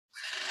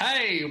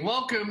Hey,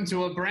 welcome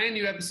to a brand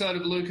new episode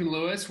of Luke and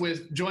Lewis. We're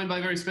joined by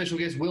a very special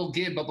guest, Will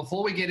Gibb. But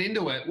before we get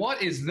into it,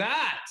 what is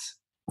that?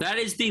 That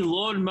is the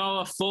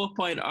Lawnmower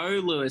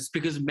 4.0, Lewis,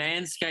 because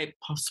Manscaped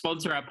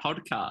sponsor our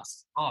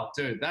podcast. Oh,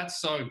 dude, that's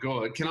so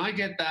good. Can I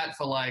get that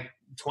for like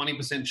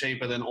 20%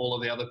 cheaper than all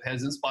of the other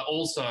peasants? But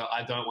also,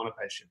 I don't want to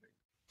pay shipping.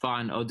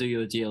 Fine, I'll do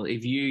you a deal.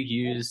 If you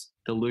use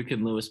the Luke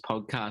and Lewis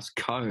podcast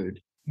code.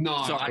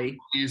 No, Sorry. I don't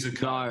use a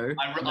code.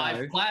 No,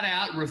 I flat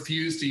out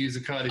refuse to use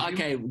a code.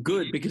 Okay,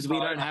 good, because we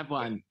don't have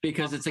one,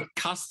 because it's a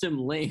custom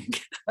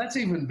link. That's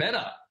even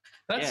better.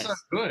 That's so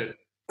good.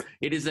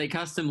 It is a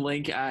custom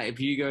link.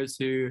 If you go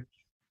to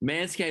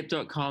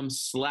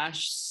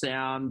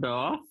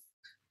manscaped.com/soundoff.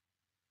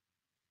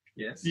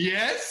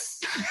 Yes.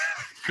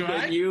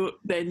 Great.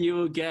 Then you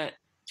will get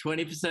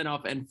 20%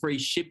 off and free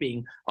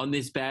shipping on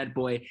this bad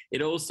boy.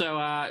 It also,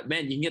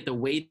 man, you can get the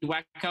Weed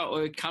Whacker,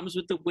 or it comes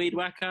with the Weed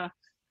Whacker.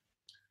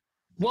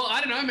 Well,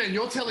 I don't know, man.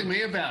 You're telling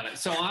me about it.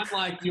 So I'm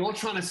like, you're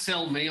trying to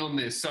sell me on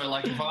this. So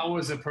like, if I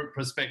was a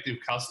prospective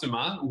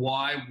customer,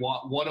 what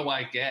do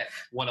I get?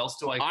 What else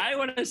do I get? I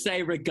want to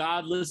say,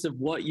 regardless of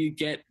what you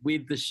get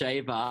with the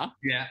shaver,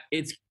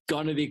 it's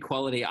going to be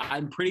quality.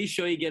 I'm pretty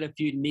sure you get a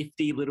few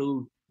nifty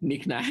little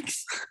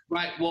knickknacks.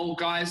 Right. Well,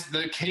 guys,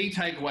 the key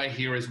takeaway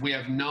here is we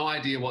have no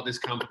idea what this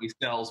company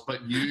sells,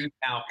 but use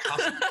our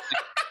custom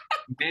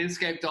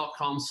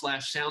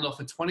manscaped.com/soundoff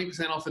for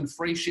 20% off and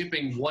free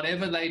shipping,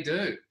 whatever they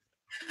do.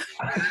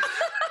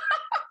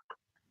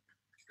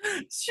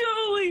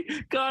 Surely,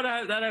 God, I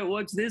hope they don't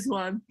watch this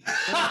one.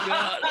 Oh,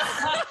 God.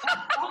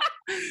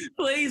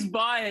 Please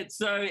buy it,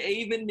 so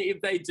even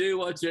if they do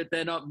watch it,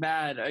 they're not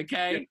mad,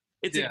 okay?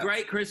 It's a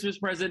great Christmas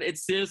present.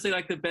 It's seriously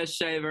like the best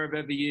shaver I've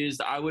ever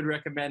used. I would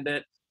recommend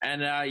it.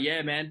 And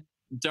yeah, man,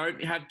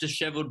 don't have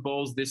disheveled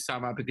balls this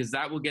summer, because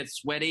that will get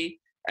sweaty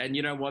and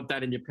you don't want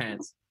that in your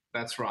pants.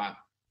 That's right.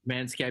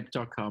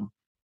 Manscaped.com.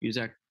 Use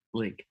our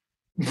link.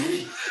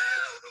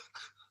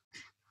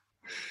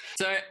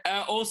 So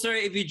also,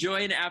 if you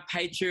join our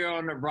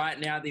Patreon right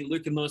now, the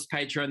Luke and Lewis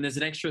Patreon, there's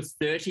an extra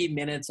 30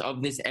 minutes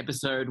of this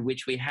episode,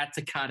 which we had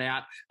to cut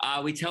out.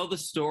 We tell the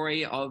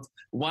story of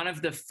one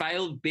of the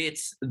failed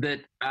bits that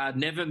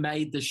never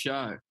made the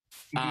show.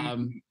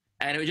 And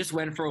it just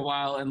went for a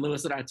while, and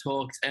Lewis and I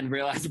talked and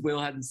realized Will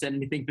hadn't said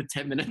anything for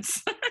 10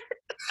 minutes.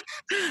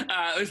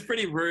 It was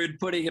pretty rude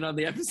putting it on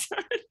the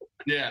episode.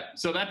 Yeah,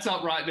 so that's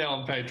up right now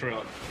on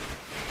Patreon.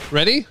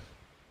 Ready?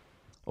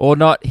 Or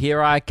not,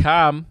 here I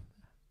come.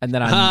 And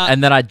then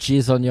I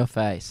jizz on your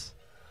face.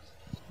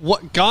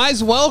 What,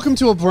 guys? Welcome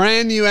to a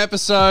brand new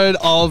episode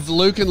of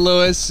Luke and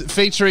Lewis,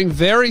 featuring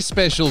very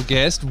special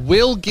guest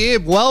Will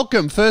Gibb.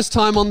 Welcome, first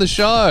time on the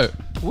show.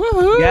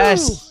 Woohoo!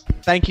 Yes.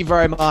 Thank you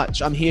very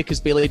much. I'm here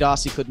because Billy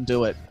Darcy couldn't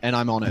do it, and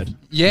I'm honoured.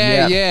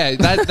 Yeah.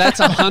 That's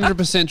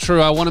 100%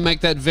 true. I want to make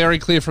that very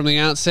clear from the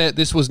outset.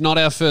 This was not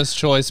our first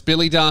choice.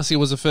 Billy Darcy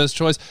was the first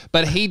choice,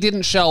 but he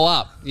didn't show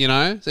up, you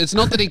know? It's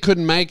not that he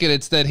couldn't make it,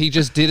 it's that he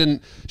just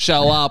didn't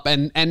show up.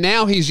 And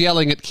now he's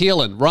yelling at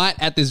Keelan right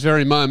at this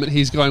very moment.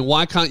 He's going,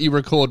 why can't you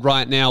record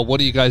right now? What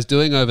are you guys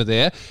doing over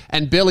there?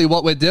 And Billy,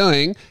 what we're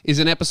doing is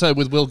an episode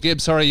with Will Gibb.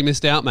 Sorry you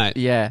missed out, mate.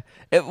 Yeah.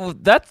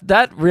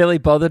 That really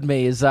bothered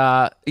me is,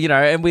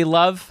 and we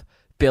love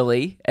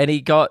Billy, and he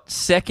got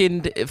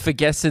second for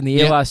Guest in the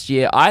Year last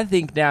year. I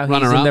think now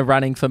he's in the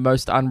running for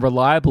most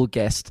unreliable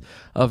guest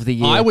of the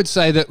year. I would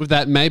say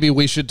that maybe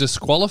we should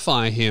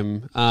disqualify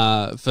him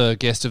for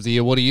Guest of the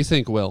Year. What do you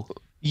think, Will?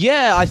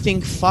 Yeah, I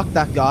think fuck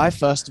that guy,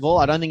 first of all.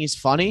 I don't think he's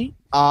funny.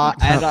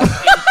 And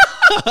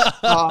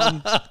I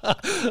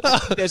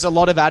think there's a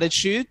lot of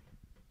attitude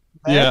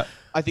there. Yeah.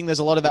 I think there's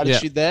a lot of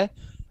attitude there.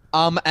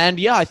 And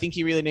yeah, I think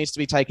he really needs to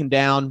be taken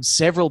down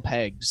several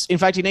pegs. In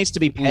fact, he needs to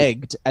be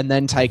pegged and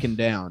then taken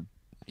down.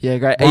 Yeah,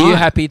 great. Are you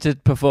happy to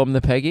perform the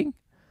pegging?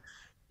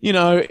 You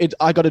know,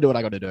 I got to do what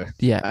I got to do.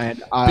 Yeah.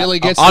 And Billy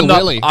gets the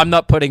willy. I'm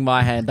not putting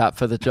my hand up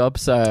for the job,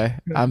 so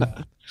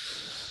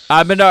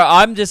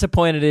I'm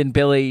disappointed in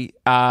Billy.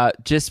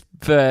 Just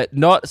for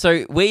not.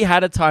 So we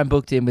had a time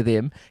booked in with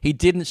him. He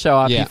didn't show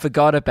up. Yeah. He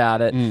forgot about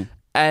it,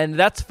 and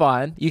that's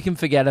fine. You can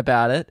forget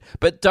about it,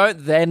 but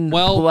don't then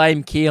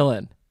blame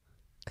Keelan.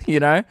 You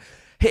know,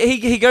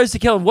 he goes to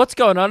Keelan. What's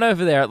going on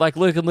over there at like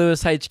Luke and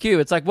Lewis HQ?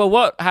 It's like, well,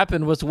 what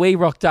happened was we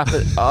rocked up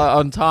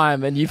on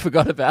time and you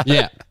forgot about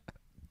it.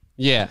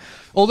 Yeah.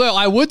 Although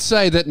I would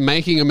say that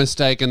making a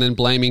mistake and then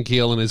blaming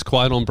Keelan is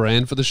quite on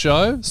brand for the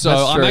show. So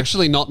I'm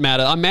actually not mad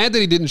I'm mad that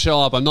he didn't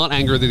show up. I'm not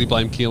angry that he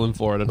blamed Keelan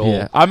for it at all.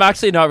 Yeah. I'm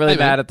actually not really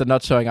mad at the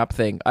not showing up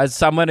thing. As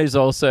someone who's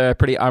also a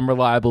pretty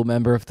unreliable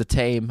member of the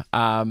team,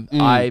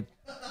 I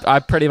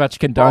pretty much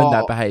condone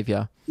that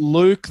behavior.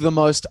 Luke, the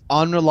most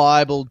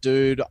unreliable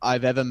dude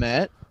I've ever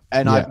met,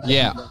 and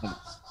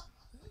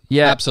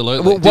Yeah,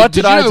 absolutely. Well, what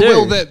did you I know, do?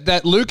 Will,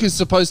 that Luke is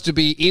supposed to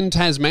be in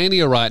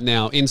Tasmania right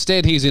now?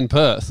 Instead, he's in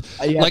Perth.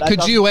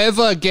 Could you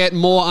ever get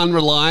more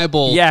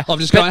unreliable? Yeah,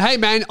 of just going, hey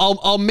man,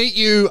 I'll meet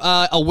you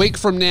a week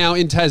from now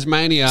in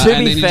Tasmania, and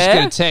then you just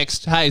get a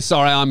text, hey,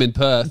 sorry, I'm in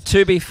Perth.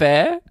 To be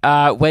fair,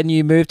 when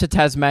you moved to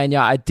Tasmania,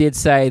 I did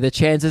say the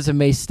chances of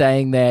me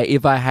staying there,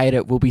 if I hate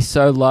it, will be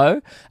so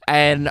low,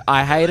 and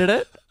I hated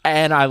it,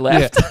 and I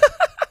left.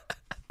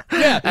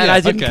 Yeah. And I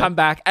didn't come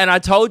back, and I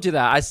told you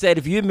that. I said,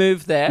 if you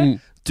move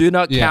there. Do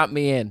not count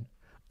me in.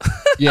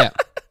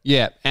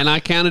 Yeah, and I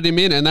counted him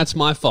in, and that's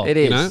my fault. It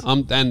is. That's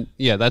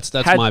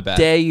How my bad.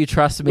 dare you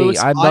trust me? Lewis,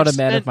 I'm not a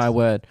man of my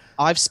word.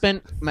 I've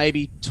spent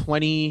maybe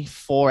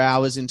 24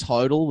 hours in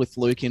total with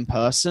Luke in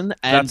person,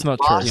 and that's not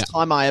true. last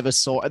time I ever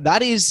saw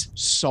that is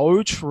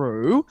so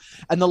true.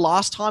 And the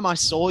last time I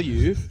saw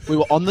you, we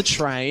were on the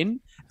train,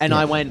 and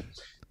I went,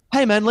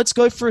 "Hey man, let's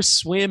go for a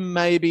swim,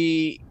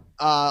 maybe."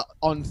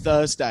 On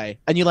Thursday,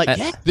 and you're like,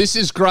 yeah. This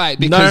is great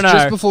because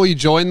just before you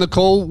joined the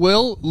call,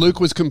 Will,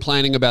 Luke was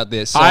complaining about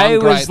this. So I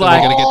was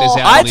like, we're gonna get this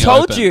out I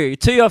told you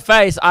to your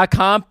face, I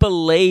can't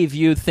believe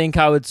you think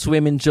I would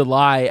swim in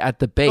July at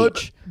the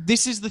beach.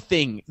 This is the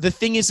thing. The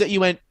thing is that you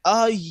went,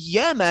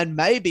 yeah, man,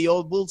 maybe,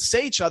 or we'll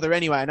see each other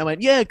anyway. And I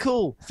went, yeah,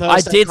 cool.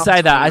 Thursday I did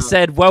say that. I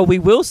said, well, we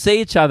will see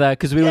each other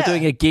because we were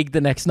doing a gig the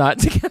next night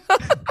together.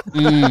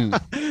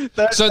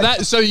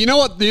 So you know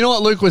what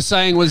Luke was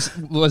saying was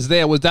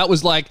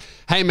like,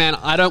 hey man,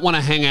 I don't want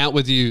to hang out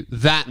with you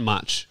that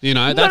much. You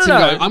know, that's him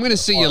going, I'm going to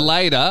see you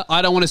later.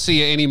 I don't want to see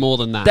you any more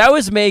than that. That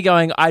was me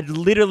going, I'd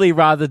literally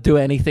rather do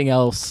anything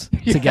else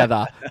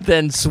together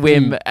than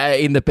swim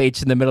in the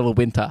beach in the middle of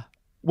winter.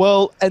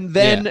 Well, and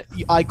then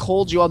I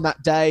called you on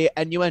that day,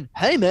 and you went,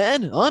 hey,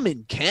 man, I'm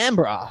in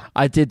Canberra.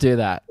 I did do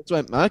that. I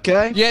went,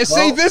 okay. Yeah,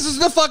 see, this is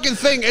the fucking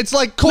thing. It's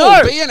like, cool,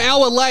 be an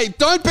hour late.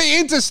 Don't be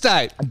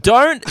interstate.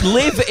 Don't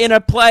live in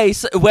a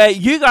place where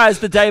you guys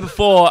the day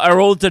before are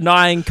all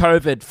denying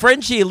COVID.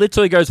 Frenchie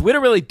literally goes, we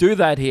don't really do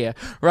that here,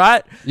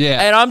 right?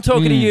 Yeah. And I'm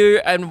talking to you,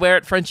 and we're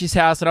at Frenchie's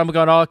house, and I'm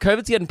going, oh,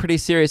 COVID's getting pretty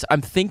serious.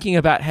 I'm thinking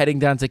about heading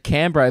down to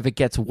Canberra if it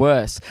gets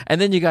worse.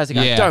 And then you guys are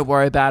going, don't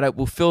worry about it.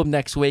 We'll film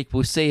next week.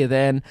 We'll see you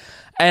then.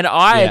 And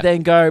I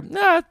then go,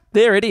 nah,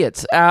 they're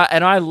idiots.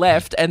 And I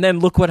left, and then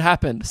look what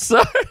happened.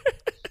 So,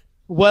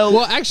 well,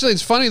 actually,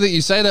 it's funny that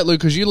you say that, Luke,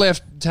 because you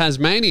left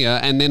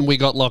Tasmania, and then we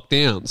got locked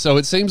down. So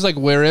it seems like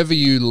wherever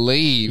you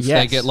leave,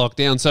 they get locked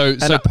down. So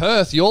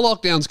Perth, your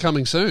lockdown's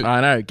coming soon.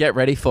 I know. Get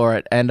ready for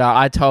it. And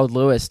I told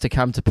Lewis to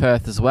come to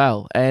Perth as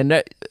well.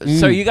 And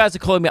so you guys are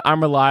calling me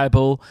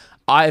unreliable.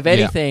 If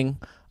anything,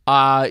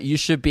 you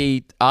should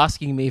be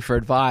asking me for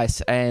advice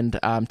and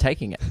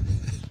taking it.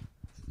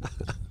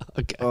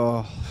 Okay.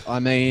 Oh,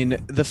 I mean,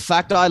 the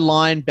fact I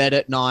lie in bed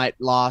at night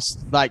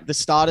the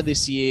start of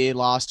this year,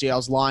 last year, I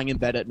was lying in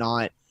bed at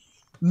night.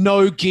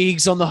 No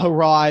gigs on the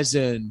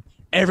horizon.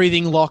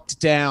 Everything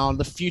locked down.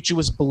 The future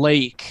was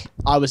bleak.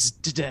 I was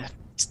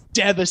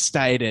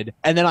devastated.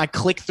 And then I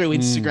click through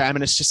Instagram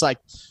and it's just like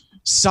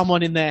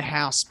someone in their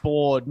house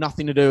bored,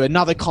 nothing to do.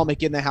 Another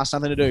comic in their house,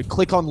 nothing to do.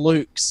 Click on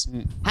Luke's.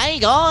 Hey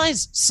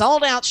guys,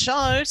 sold out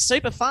show.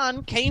 Super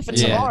fun. Keen for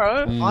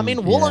tomorrow. I'm in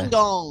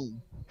Wollongong.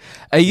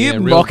 Are you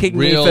mocking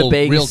me for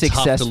being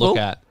successful? Tough to look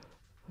at.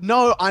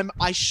 No,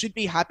 I should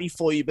be happy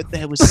for you, but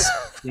there was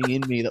something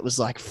in me that was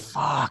like,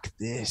 fuck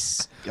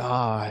this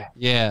guy.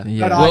 Yeah.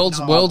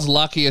 World's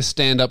luckiest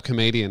stand-up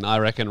comedian, I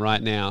reckon,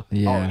 right now.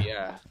 Yeah. Oh,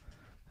 yeah.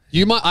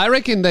 I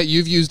reckon that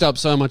you've used up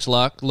so much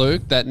luck,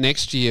 Luke, that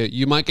next year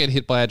you might get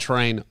hit by a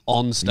train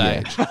on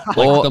stage.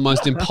 Like the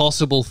most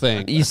impossible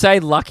thing. You say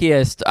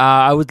luckiest.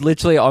 I was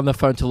literally on the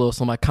phone to Lewis.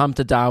 I'm like, come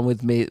to Darwin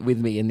with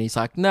me. And he's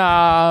like, no,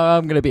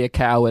 I'm going to be a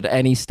coward.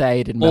 And he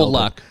stayed in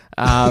Melbourne.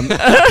 All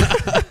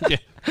luck.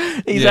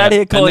 He's out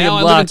here calling him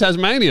luck. And now I live in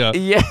Tasmania.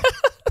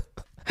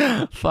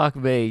 Yeah. Fuck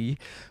me.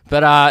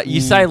 But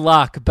you say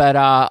luck, but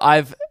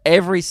I've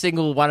every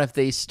single one of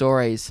these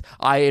stories,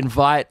 I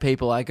invite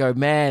people. I go,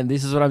 man,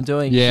 this is what I'm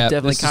doing. Yeah, you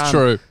definitely this come. is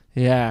true.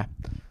 Yeah,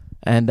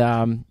 and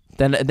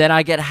then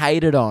I get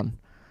hated on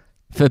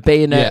for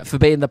being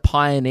the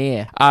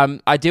pioneer.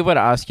 I did want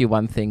to ask you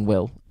one thing,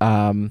 Will.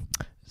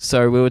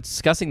 So we were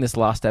discussing this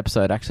last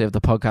episode actually of the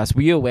podcast.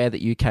 Were you aware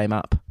that you came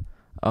up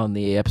on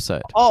the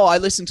episode? Oh, I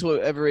listen to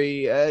it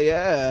every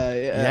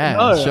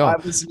no, sure. I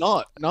was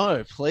not.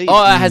 No, please.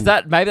 Oh, has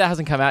that? Maybe that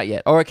hasn't come out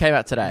yet, or it came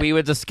out today. We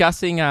were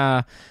discussing.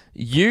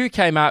 You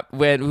came up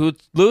when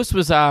Lewis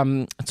was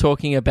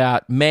talking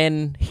about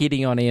men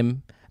hitting on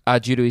him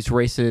due to his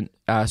recent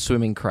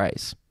swimming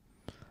craze.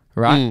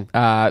 Right,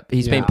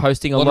 he's been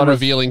posting a lot of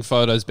revealing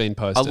photos being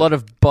posted. A lot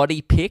of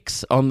body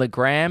pics on the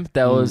gram.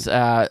 There was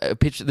a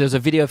picture. There's a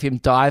video of him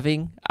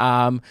diving,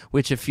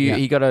 which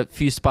he got a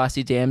few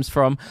spicy DMs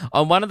from.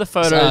 On one of the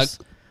photos,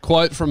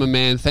 quote from a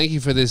man: "Thank you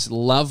for this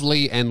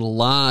lovely and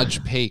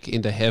large peek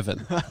into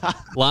heaven."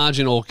 Large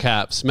in all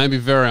caps, maybe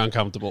very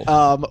uncomfortable.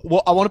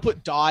 Well, I want to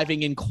put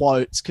diving in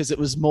quotes because it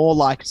was more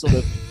like sort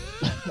of.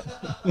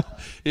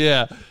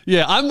 Yeah.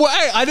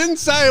 I didn't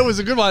say it was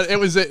a good one. It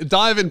was a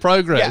dive in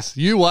progress.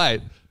 Yeah. You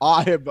wait.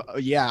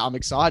 I'm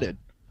excited.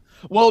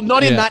 Well,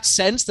 not in that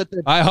sense.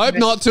 I hope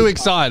not too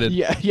excited.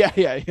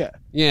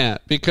 Yeah.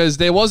 Because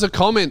there was a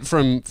comment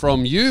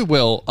from you,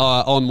 Will,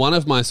 on one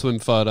of my swim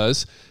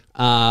photos,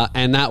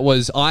 and that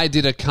was, I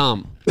did a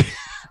cum.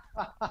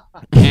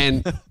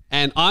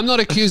 And I'm not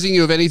accusing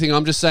you of anything.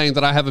 I'm just saying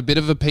that I have a bit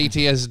of a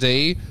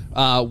PTSD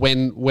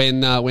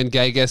when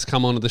gay guests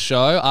come onto the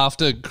show.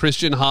 After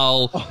Christian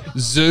Hull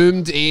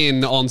zoomed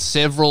in on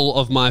several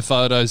of my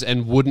photos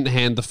and wouldn't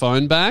hand the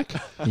phone back.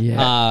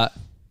 Yeah.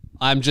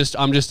 I'm just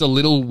a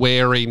little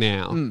wary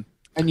now.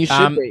 And you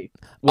should be.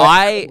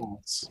 I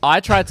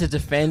tried to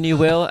defend you,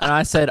 Will, and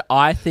I said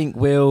I think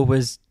Will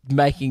was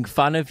making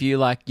fun of you,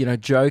 like, you know,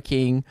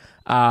 joking,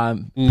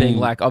 being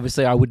like,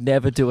 obviously I would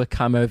never do a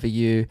cum over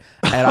you,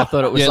 and I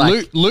thought it was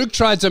like... Luke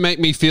tried to make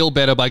me feel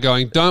better by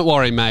going, don't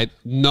worry, mate,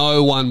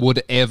 no one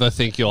would ever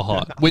think you're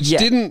hot, which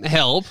didn't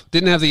help,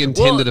 didn't have the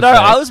intended effect.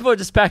 No, I was more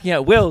just backing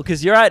out Will,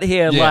 because you're out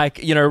here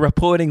like, you know,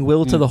 reporting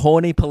Will to the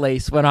horny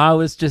police when I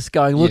was just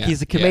going, look,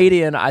 he's a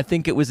comedian, I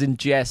think it was in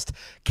jest.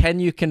 Can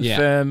you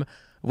confirm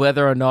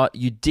whether or not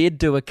you did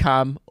do a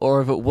cum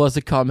or if it was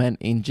a comment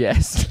in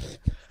jest?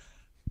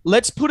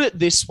 Let's put it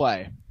this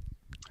way.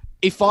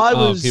 If I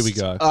was here we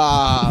go.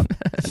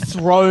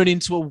 thrown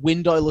into a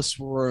windowless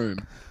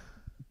room,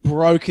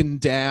 broken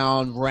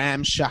down,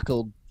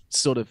 ramshackled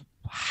sort of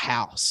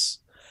house,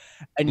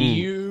 and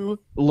you,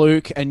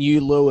 Luke, and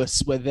you,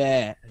 Lewis, were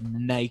there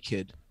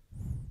naked,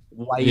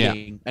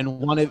 waiting, and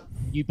one of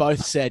you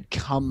both said,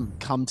 come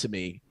to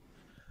me,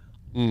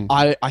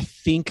 I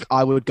think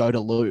I would go to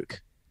Luke.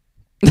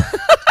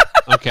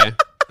 Okay.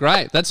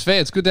 Great. That's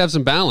fair. It's good to have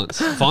some balance.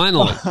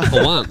 Finally,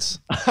 for once.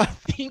 I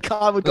think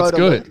I would go to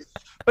Luke.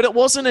 But it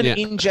wasn't an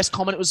in-jest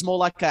comment. It was more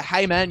like a,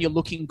 hey, man, you're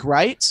looking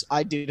great.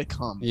 I did a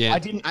cum. Yeah. I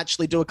didn't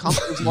actually do a cum.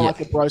 It was more like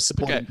a bro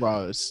supporting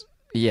bros.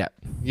 Yeah.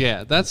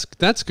 Yeah, that's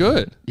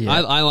good. Yeah.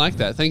 I like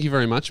that. Thank you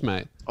very much,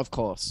 mate. Of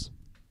course.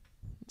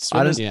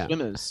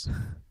 Swimmers.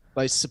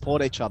 They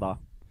support each other.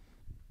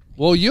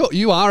 Well,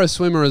 you are a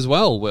swimmer as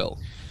well, Will.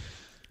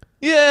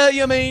 Yeah,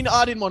 I mean,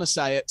 I didn't want to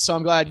say it, so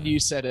I'm glad you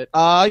said it.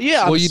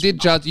 Yeah. Well, you did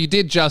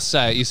just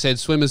say it. You said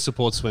swimmers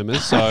support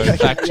swimmers, so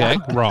fact check,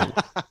 wrong.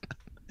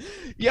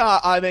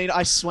 Yeah, I mean,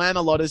 I swam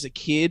a lot as a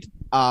kid,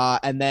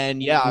 and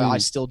then I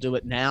still do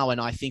it now,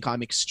 and I think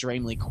I'm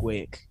extremely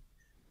quick,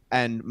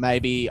 and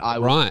maybe I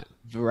will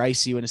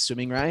race you in a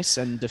swimming race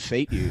and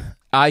defeat you.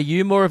 Are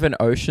you more of an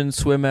ocean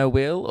swimmer,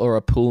 Will, or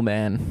a pool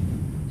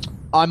man?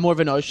 I'm more of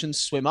an ocean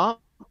swimmer,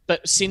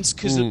 but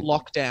because of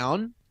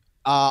lockdown.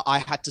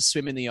 I had to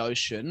swim in the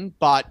ocean,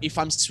 but if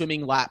I'm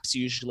swimming laps,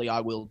 usually I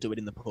will do it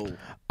in the pool.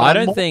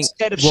 I'm more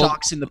scared of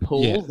sharks in the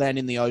pool than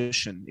in the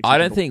ocean. I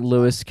don't think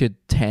Lewis could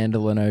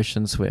handle an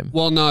ocean swim.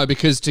 Well, no,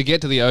 because to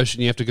get to the ocean,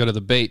 you have to go to the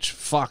beach.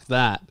 Fuck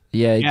that.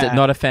 Yeah,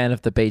 not a fan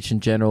of the beach in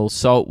general.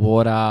 Salt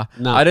water.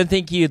 No. I don't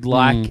think you'd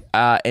like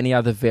any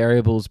other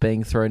variables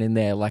being thrown in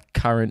there, like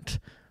current.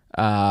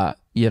 Although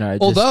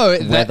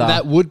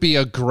that would be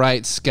a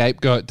great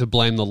scapegoat to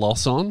blame the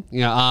loss on.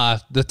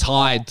 The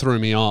tide threw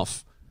me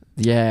off.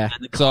 Yeah.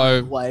 And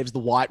the waves, the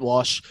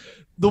whitewash.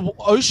 The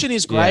ocean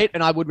is great,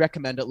 and I would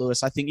recommend it,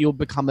 Lewis. I think you'll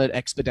become an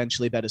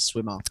exponentially better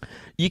swimmer.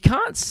 You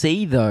can't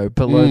see, though,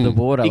 below the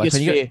water.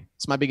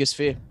 It's my biggest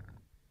fear,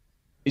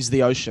 is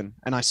the ocean,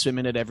 and I swim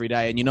in it every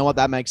day. And you know what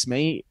that makes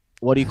me?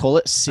 What do you call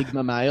it?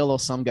 Sigma male or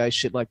some gay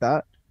shit like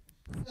that?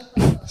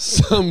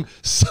 some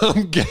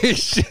gay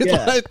shit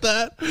like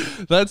that.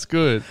 That's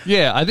good.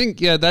 Yeah, I think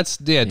that's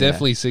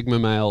definitely Sigma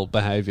male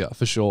behavior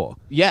for sure.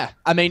 Yeah,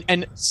 I mean,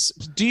 and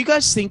do you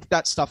guys think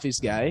that stuff is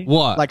gay?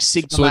 What, like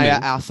Sigma male,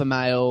 alpha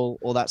male,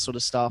 all that sort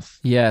of stuff?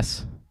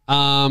 Yes.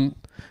 Yeah.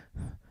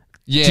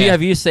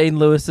 Have you seen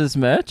Lewis's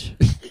merch?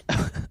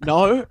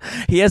 No.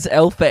 He has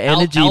Alpha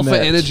Energy Alpha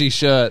merch. Energy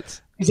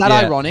shirts. Is that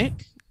ironic?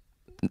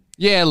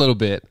 Yeah, a little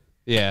bit.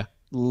 Yeah.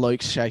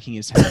 Luke's shaking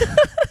his head.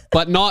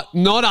 But not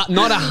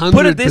 100%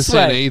 Put it this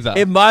way, either.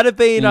 It might have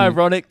been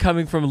ironic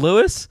coming from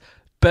Lewis,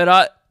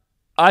 but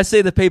I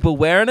see the people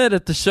wearing it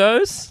at the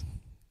shows.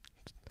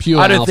 Pure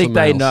I don't think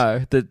males. they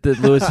know that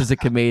Lewis is a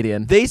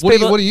comedian. These what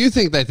people. What do you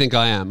think they think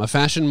I am? A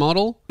fashion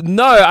model?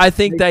 No, I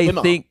think they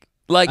think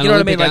like you know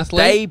what I mean. Like athlete?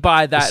 they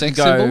buy that and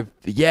go, symbol?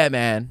 "Yeah,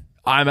 man,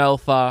 I'm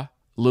alpha.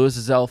 Lewis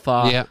is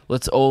alpha. Yeah.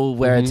 Let's all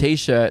wear a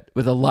T-shirt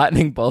with a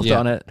lightning bolt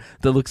on it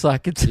that looks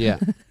like it's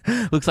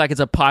looks like it's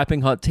a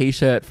piping hot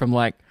T-shirt from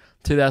like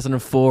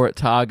 2004 at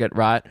Target,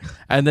 right?"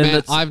 And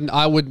then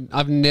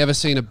I've never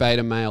seen a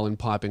beta male in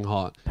piping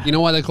hot. You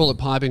know why they call it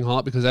piping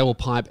hot? Because they will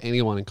pipe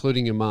anyone,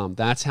 including your mum.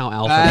 That's how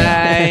alpha.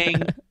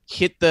 Bang!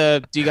 Hit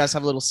the. Do you guys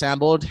have a little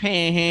soundboard?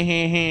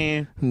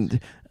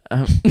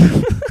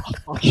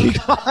 Fuck you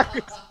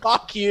guys.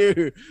 Fuck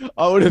you.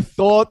 I would have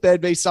thought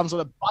there'd be some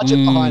sort of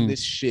budget behind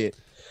this shit.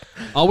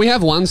 Oh, we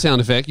have one sound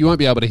effect. You won't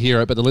be able to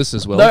hear it, but the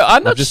listeners will. No,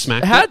 I'm not. Just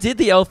smacked how it. did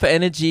the Alpha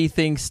Energy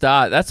thing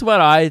start? That's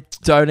what I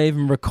don't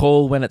even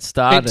recall when it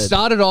started. It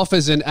started off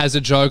as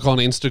a joke on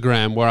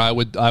Instagram where I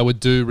would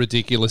do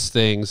ridiculous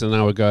things and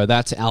I would go,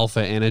 "That's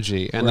Alpha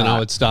Energy," and then I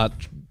would start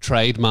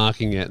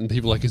trademarking it, and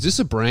people were like, is this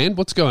a brand?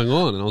 What's going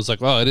on? And I was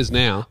like, oh, it is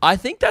now. I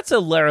think that's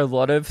where a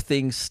lot of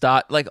things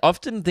start. Like,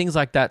 often things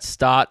like that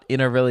start in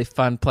a really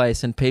fun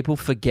place, and people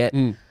forget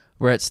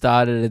where it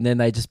started, and then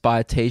they just buy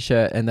a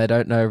t-shirt and they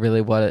don't know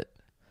really what it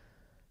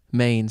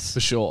means. For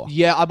sure.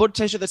 Yeah, I bought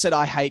a t-shirt that said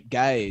I hate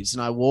gays,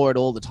 and I wore it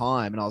all the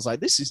time, and I was like,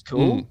 this is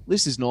cool.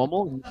 This is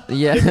normal.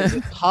 Yeah. It was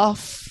a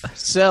tough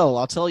sell,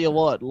 I'll tell you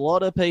what. A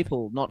lot of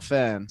people not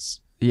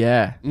fans.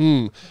 Yeah.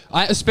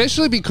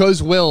 Especially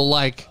because, Will,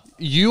 like,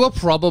 you are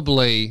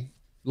probably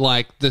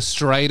like the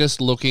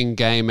straightest looking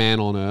gay man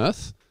on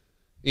earth,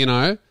 you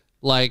know?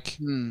 Like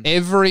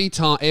every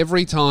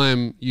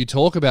time you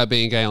talk about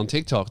being gay on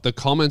TikTok, the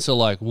comments are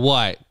like,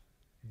 wait,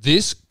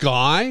 this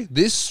guy,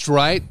 this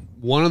straight,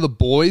 one of the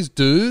boys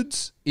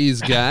dudes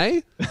is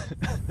gay?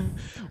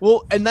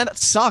 Well, and then it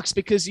sucks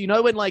because, you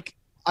know, when like,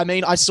 I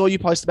mean, I saw you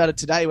post about it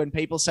today when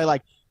people say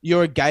like,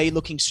 you're a gay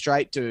looking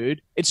straight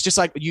dude. It's just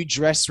like you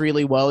dress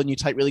really well and you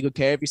take really good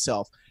care of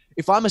yourself.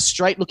 If I'm a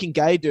straight looking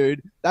gay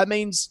dude, that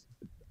means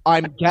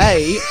I'm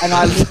gay and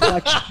I look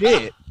like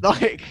shit.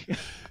 Like,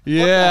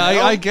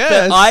 yeah, I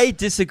guess. But I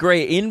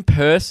disagree. In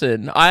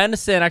person, I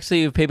understand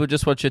actually if people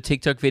just watch your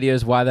TikTok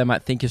videos why they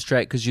might think you're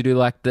straight because you do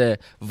like the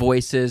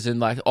voices and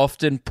like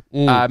often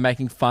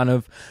making fun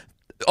of.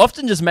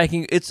 Often just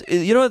making it's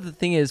you know what the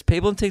thing is,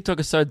 people on TikTok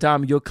are so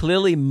dumb. You're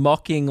clearly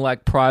mocking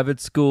like private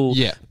school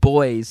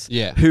boys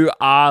who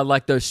are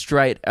like those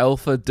straight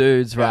alpha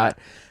dudes, right?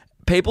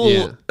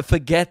 People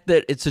forget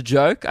that it's a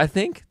joke, I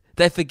think.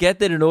 They forget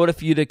that in order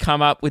for you to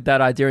come up with that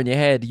idea in your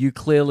head, you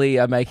clearly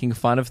are making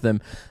fun of them.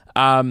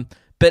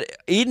 But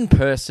in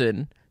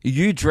person,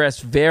 you dress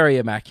very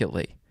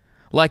immaculately.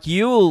 Like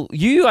you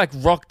like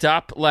rocked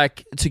up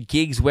like to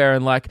gigs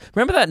wearing like,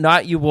 remember that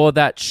night you wore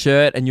that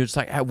shirt and you're just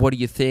like, hey, what do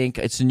you think?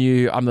 It's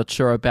new. I'm not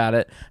sure about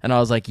it. And I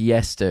was like,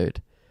 yes,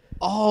 dude.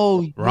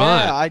 oh,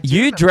 Right. yeah. I do You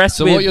remember. dress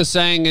So with what you're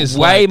saying is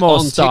way like, more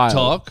on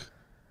style.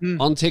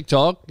 on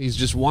TikTok, he's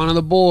just one of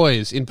the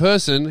boys. In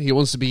person, he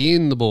wants to be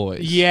in the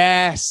boys.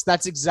 Yes,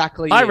 that's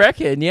exactly I it.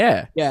 reckon,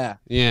 yeah. Yeah.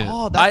 Yeah.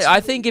 Oh, that's I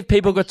think if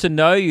people got to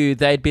know you,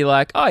 they'd be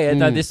like, "Oh yeah,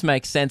 no, this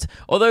makes sense."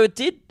 Although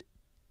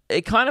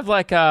it kind of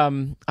like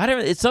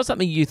it's not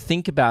something you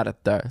think about it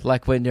though.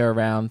 Like when you're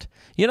around,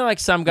 you know, like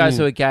some guys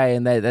who are gay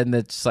and they're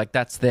just like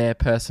that's their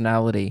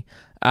personality.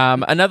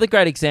 Another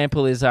great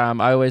example is I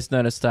always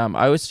noticed I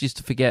always used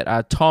to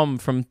forget Tom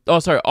from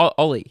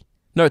Ollie.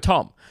 No,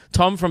 Tom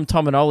from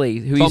Tom and Ollie,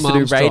 who Tom used to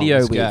Armstrong do radio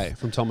is with. gay,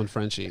 from Tom and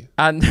Frenchie.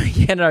 And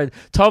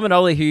Tom and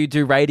Ollie who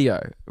do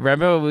radio.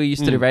 Remember we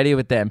used to do radio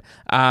with them.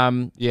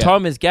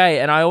 Tom is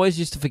gay, and I always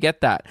used to forget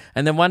that.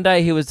 And then one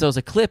day there was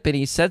a clip, and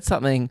he said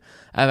something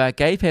about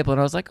gay people, and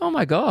I was like, oh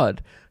my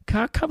god,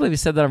 can't believe he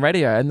said that on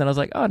radio. And then I was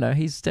like, oh no,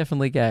 he's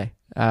definitely gay.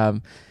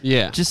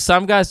 Just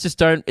some guys just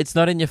don't. It's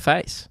not in your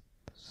face.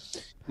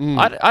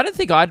 I don't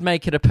think I'd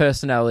make it a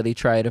personality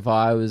trait if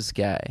I was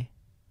gay.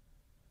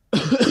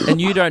 And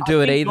you don't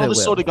do it either. You're the Will.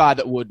 sort of guy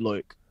that would,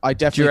 Luke. I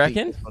definitely Do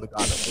you reckon? think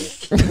you're the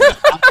sort of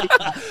guy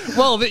that would.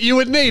 Well, you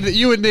would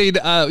need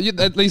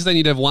at least then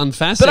you'd have one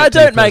facet. But I to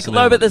your don't make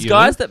no. But there's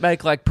personality, guys that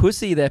make like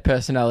pussy their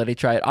personality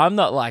trait. I'm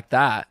not like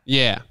that.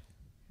 Yeah.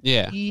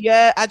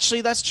 Yeah,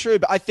 actually, that's true.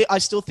 But I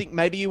still think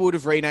maybe you would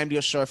have renamed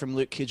your show from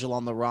Luke Kidgel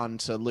on the Run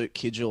to Luke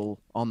Kidgel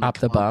on the Up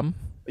the Come. bum.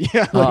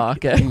 Yeah. Oh,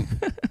 okay.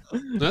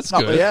 That's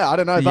Oh, good. yeah, I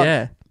don't know. But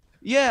Yeah.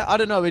 yeah, I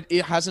don't know.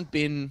 It hasn't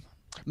been.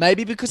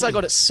 Maybe because I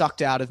got it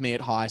sucked out of me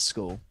at high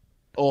school,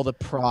 or the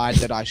pride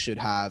that I should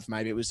have.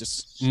 Maybe it was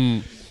just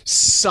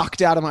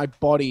sucked out of my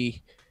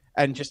body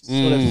and just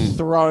sort of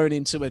thrown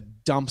into a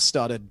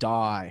dumpster to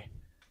die.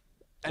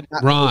 And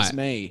that was Right.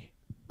 me.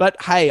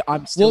 But hey,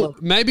 I'm still. Well,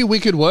 maybe we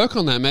could work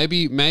on that.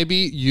 Maybe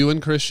you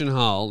and Christian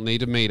Hull need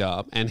to meet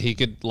up, and he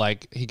could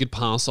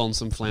pass on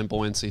some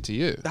flamboyancy to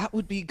you. That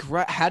would be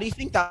great. How do you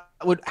think that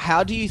would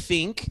happen? Do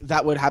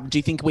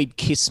you think we'd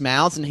kiss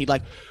mouths and he'd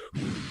like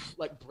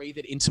breathe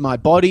it into my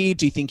body?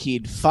 Do you think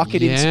he'd fuck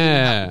it into me?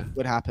 How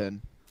would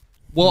happen?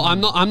 Well, I'm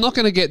not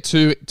going to get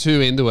too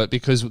into it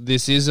because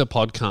this is a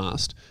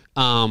podcast.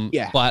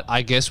 But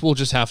I guess we'll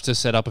just have to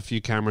set up a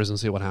few cameras and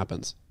see what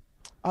happens.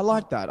 I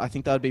like that. I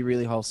think that would be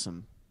really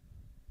wholesome.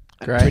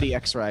 And Great. pretty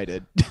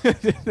X-rated.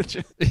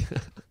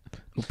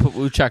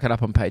 We'll chuck it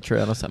up on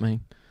Patreon or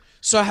something.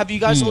 So have you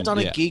guys all done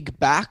a yeah. gig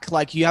back?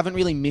 Like you haven't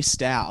really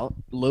missed out.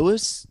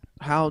 Lewis,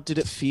 how did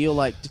it feel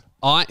like?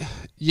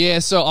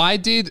 So I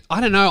did.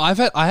 I don't know.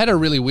 I had a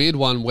really weird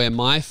one where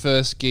my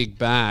first gig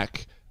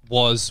back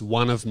was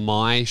one of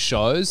my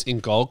shows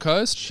in Gold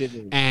Coast,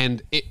 Shitty.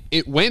 and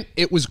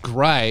it was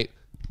great.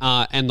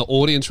 And the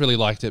audience really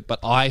liked it, but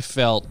I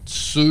felt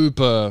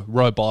super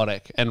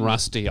robotic and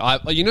rusty.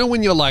 You know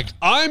when you're like,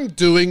 I'm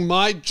doing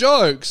my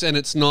jokes, and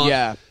it's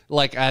not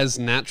like as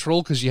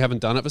natural because you haven't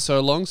done it for so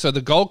long. So the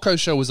Gold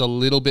Coast show was a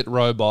little bit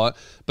robot,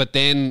 but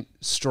then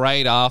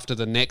straight after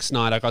the next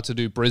night, I got to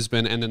do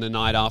Brisbane, and then the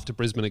night after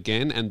Brisbane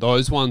again, and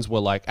those ones were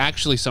like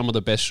actually some of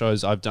the best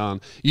shows I've done.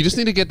 You just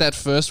need to get that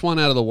first one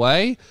out of the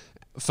way,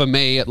 for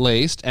me at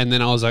least, and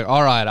then I was like,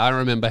 all right, I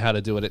remember how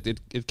to do it.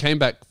 It came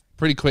back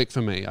pretty quick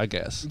for me, I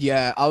guess.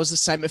 Yeah, I was the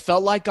same. It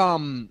felt like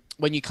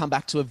when you come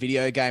back to a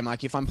video game,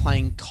 like if I'm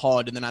playing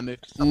COD and then I move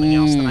to something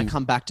else, then I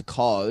come back to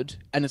COD,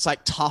 and it's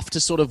like tough to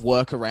sort of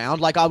work around.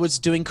 Like I was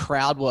doing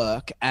crowd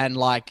work and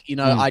like, you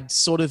know, I'd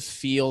sort of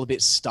feel a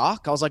bit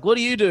stuck. I was like, what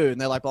do you do? And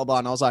they're like, blah, blah.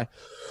 And I was like,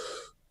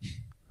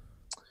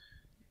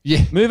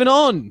 yeah, moving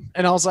on.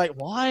 And I was like,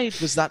 why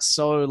was that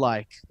so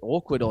like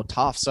awkward or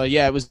tough? So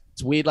yeah, it's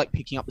weird like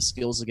picking up the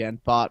skills again,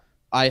 but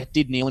I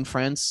did Neil and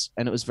Friends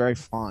and it was very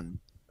fun.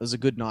 It was a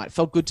good night. It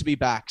felt good to be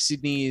back.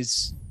 Sydney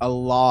is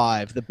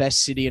alive. The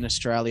best city in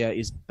Australia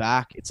is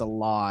back. It's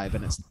alive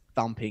and it's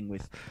thumping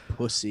with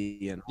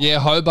pussy and yeah.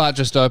 Hobart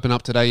just opened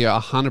up today. You're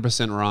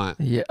 100% right.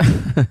 Yeah.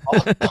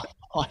 oh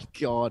my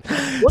God.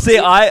 See,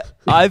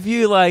 I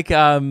view like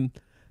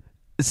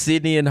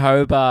Sydney and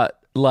Hobart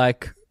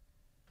like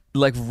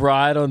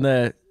right on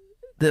they're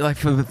like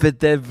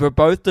they're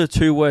both the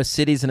two worst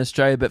cities in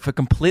Australia, but for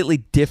completely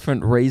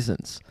different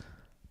reasons.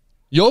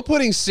 You're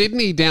putting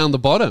Sydney down the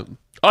bottom.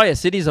 Oh yeah,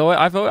 Sydney's always.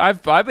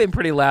 I've been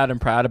pretty loud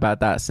and proud about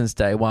that since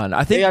day one.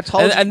 I think, yeah, I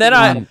told you and then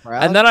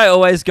I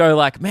always go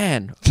like,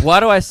 man, why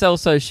do I sell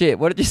so shit?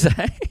 What did you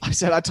say? I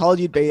said I told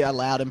you'd be a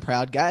loud and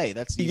proud gay.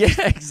 That's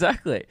yeah,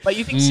 exactly. But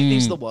you think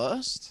Sydney's the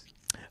worst?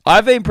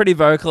 I've been pretty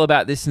vocal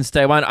about this since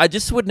day one. I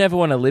just would never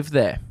want to live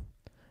there.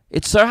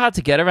 It's so hard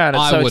to get around.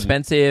 It's so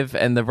expensive,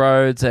 and the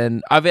roads.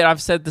 And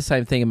I've said the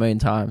same thing a million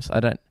times.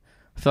 I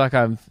feel like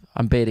I'm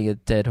beating a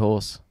dead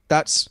horse.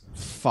 That's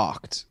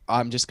fucked.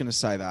 I'm just gonna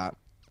say that.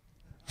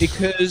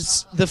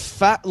 Because the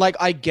fact, like,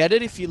 I get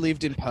it if you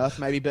lived in Perth,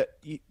 maybe, but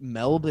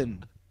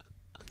Melbourne.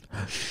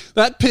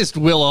 That pissed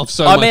Will off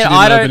so much. I mean,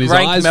 I don't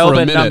rank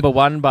Melbourne number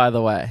one, by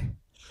the way.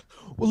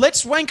 Well,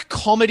 let's rank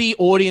comedy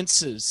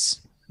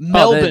audiences.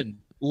 Melbourne,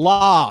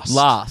 last.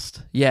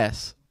 Last,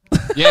 yes.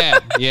 Yeah.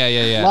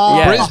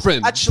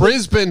 Brisbane. Actually,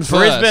 Brisbane first.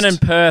 Brisbane and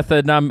Perth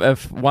are number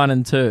 1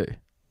 and 2.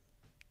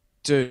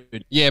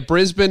 Dude. Yeah,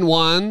 Brisbane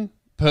 1,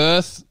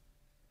 Perth.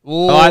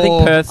 Ooh, I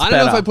think Perth's better. I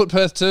don't know if I put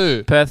Perth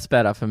 2. Perth's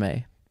better for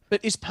me.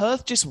 But is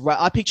Perth just...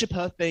 I picture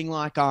Perth being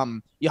like,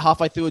 you're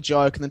halfway through a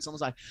joke and then someone's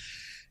like,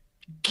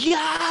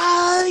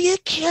 "God, you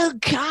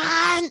killed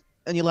cunt."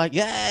 And you're like,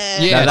 yeah.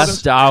 No,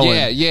 that's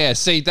Darwin. Yeah.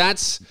 See,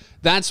 that's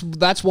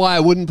why I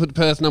wouldn't put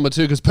Perth number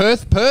 2, because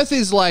Perth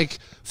is like,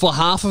 for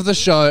half of the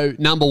show,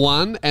 number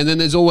 1, and then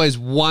there's always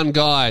one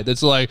guy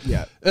that's like,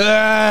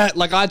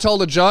 like I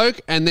told a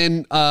joke and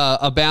then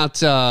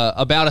about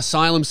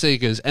asylum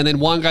seekers, and then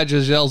one guy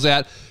just yells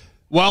out,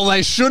 "Well,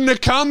 they shouldn't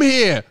have come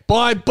here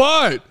by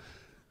boat."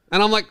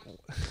 And I'm like,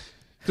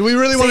 do we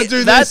really want to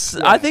do this?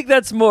 I think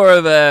that's more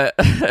of a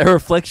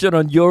reflection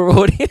on your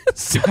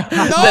audience. No,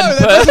 that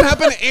doesn't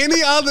happen in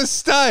any other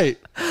state.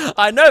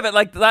 I know, but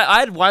like I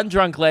had one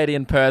drunk lady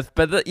in Perth,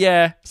 but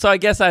yeah, so I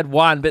guess I had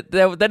one, but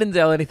they didn't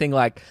tell anything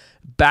like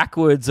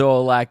backwards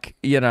or like,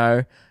 you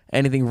know,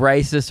 anything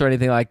racist or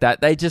anything like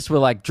that. They just were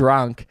like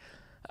drunk,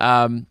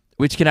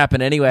 which can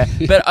happen anywhere.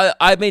 But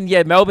I mean,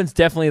 yeah, Melbourne's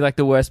definitely like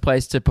the worst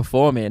place to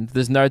perform in.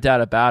 There's no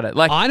doubt about it.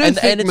 Like, I don't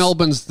think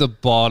Melbourne's the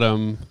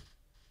bottom.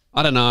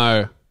 I don't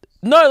know.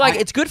 No, like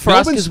it's good for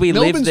us because we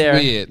live there.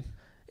 Weird.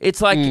 It's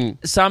like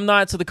some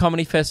nights of the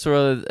Comedy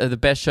Festival are the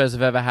best shows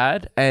I've ever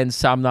had, and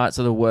some nights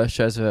are the worst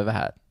shows I've ever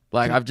had.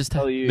 Like I've just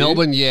tell you,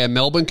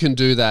 Melbourne can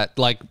do that.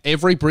 Like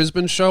every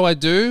Brisbane show I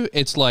do,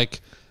 it's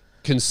like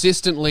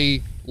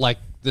consistently like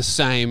the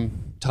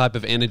same type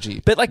of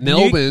energy. But like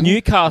Melbourne,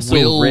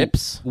 Newcastle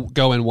rips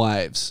go in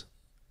waves.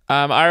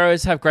 I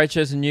always have great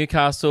shows in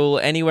Newcastle,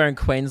 anywhere in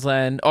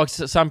Queensland. Oh,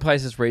 some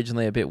places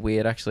regionally a bit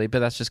weird actually, but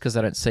that's just because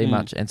I don't see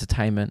much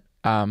entertainment.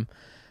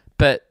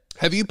 But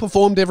have you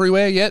performed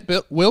everywhere yet,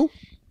 Will?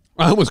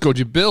 I almost called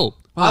you Bill.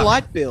 I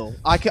like Bill.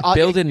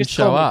 Bill didn't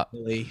show up.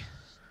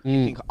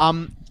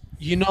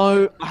 You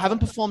know, I haven't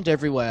performed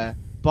everywhere,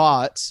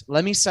 but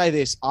let me say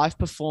this: I've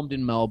performed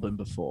in Melbourne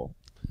before.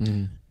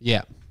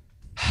 Yeah.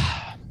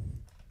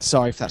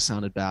 Sorry if that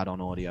sounded bad on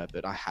audio,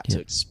 but I had to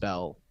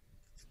expel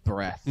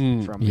breath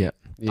from me.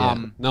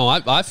 Yeah. No,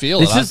 I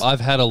feel it. I've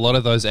had a lot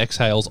of those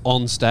exhales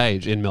on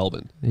stage in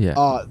Melbourne.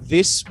 Yeah.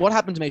 What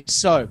happened to me?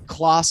 So,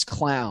 Class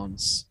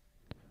Clowns.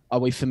 Are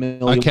we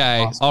familiar with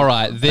Okay, Class all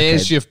right.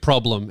 There's your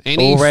problem.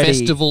 Any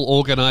festival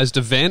organized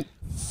event,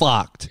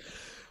 fucked.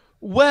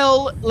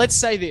 Well, let's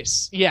say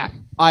this. Yeah,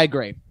 I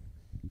agree.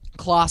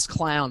 Class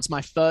Clowns,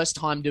 my first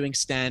time doing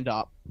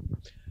stand-up.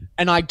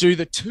 And I do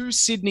the 2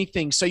 Sydney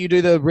things. So you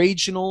do the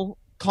regional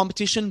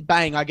competition,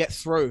 bang, I get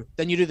through.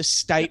 Then you do the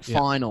state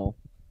final.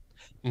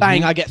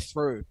 Bang, I get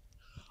through.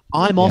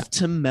 I'm off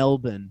to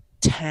Melbourne,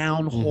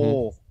 Town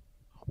Hall.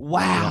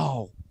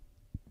 Wow.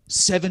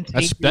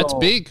 17-year-old. That's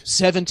big.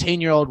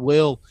 17-year-old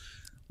Will,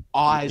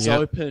 eyes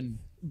open.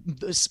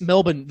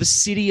 Melbourne, the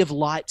city of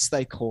lights,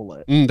 they call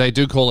it. They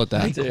do call it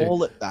that. They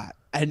call it that.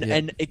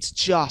 And it's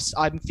just,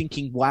 I'm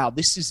thinking, wow,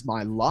 this is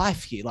my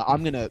life here. Like,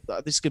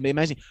 this is going to be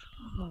amazing.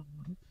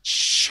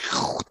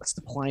 That's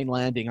the plane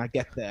landing. I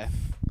get there.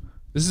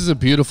 This is a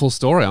beautiful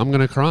story. I'm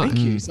going to cry. Thank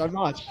you so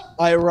much.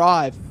 I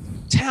arrive.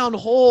 Town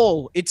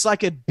Hall. It's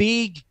like a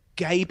big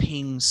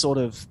gaping sort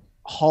of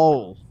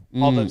hole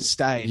of a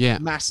stage. Yeah.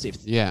 Massive.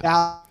 Yeah.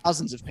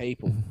 Thousands of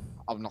people.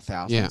 Oh, not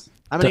thousands. Yeah.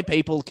 How many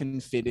people can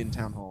fit in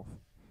Town Hall?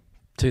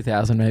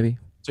 2,000 maybe.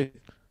 I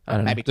don't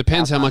know. Maybe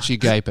Depends how much you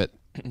gape it.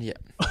 Yeah.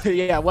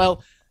 Yeah,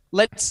 well,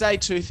 let's say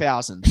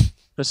 2,000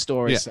 for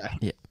story's sake.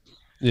 Yeah.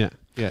 Yeah.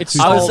 It's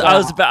Two- I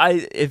was about,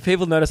 if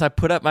people notice, I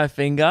put up my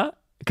finger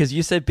because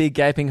you said big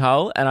gaping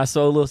hole, and I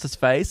saw Lewis's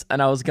face,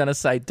 and I was gonna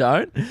say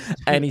don't,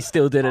 and he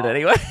still did it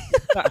anyway.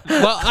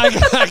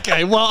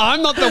 okay. Well,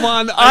 I'm not the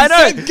one. I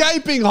know. Said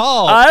gaping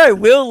hole. I know.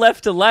 Will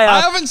left a layup. I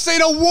haven't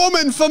seen a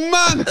woman for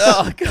months.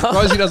 Oh god.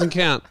 Rosie doesn't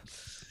count.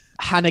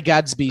 Hannah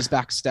Gadsby's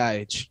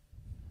backstage.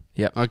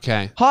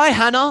 Okay. Hi,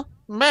 Hannah.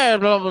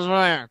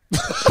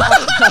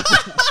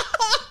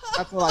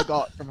 That's what I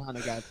got from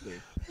Hannah Gadsby.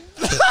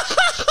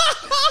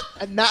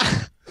 And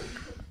that,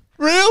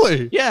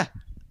 Really? yeah.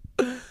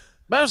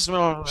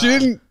 She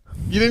didn't.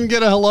 You didn't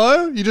get a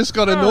hello. You just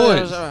got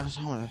annoyed.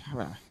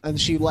 And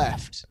she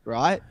left,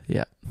 right?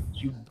 Yeah.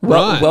 She,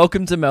 Right.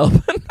 Welcome to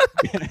Melbourne.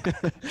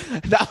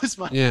 that was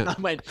my. Yeah.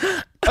 I went,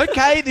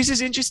 okay, this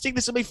is interesting.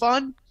 This will be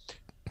fun.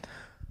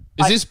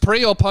 Is this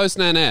pre or post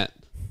Nanette?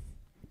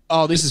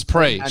 Oh, This is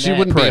pre. She Nanette.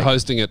 wouldn't Pre. be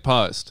hosting it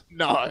post.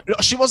 No,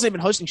 she wasn't even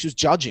hosting. She was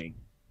judging.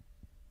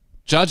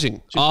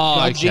 Judging. She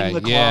was judging Okay.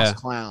 the class Yeah.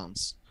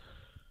 clowns.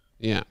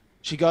 Yeah.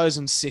 She goes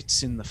and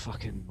sits in the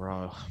fucking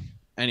row.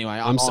 Anyway,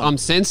 I'm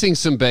sensing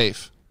some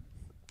beef.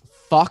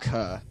 fuck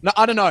her. No,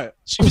 I don't know.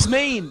 She was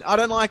mean. I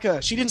don't like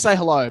her. She didn't say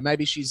hello.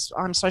 Maybe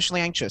I'm socially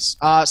anxious.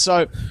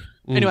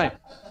 Anyway,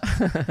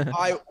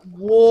 I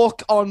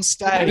walk on Did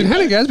stage.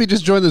 Hannah Gadsby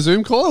just join the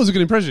Zoom call? That was a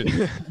good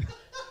impression.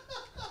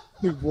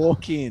 We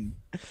walk in.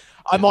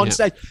 I'm on Yeah.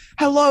 stage.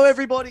 Hello,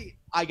 everybody.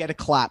 I get a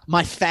clap.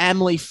 My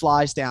family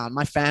flies down.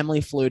 My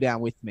family flew down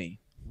with me.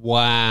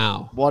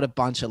 Wow. What a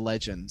bunch of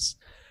legends.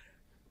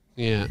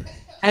 Yeah.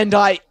 And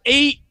I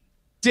eat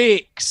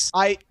dicks.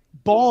 I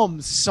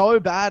bombed so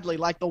badly,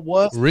 like the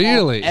worst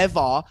Really? bomb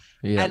ever.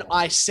 Yeah. And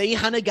I see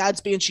Hannah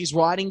Gadsby and she's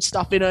writing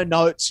stuff in her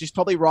notes. She's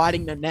probably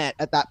writing Nanette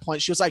at that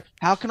point. She was like,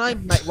 how can I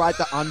write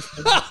the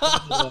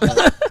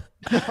unfinished?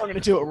 I'm going to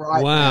do it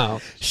right now.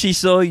 Wow. She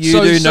saw you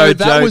So- do so no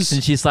that jokes, was-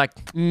 and she's like,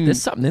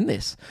 "There's something in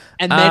this."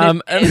 And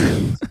then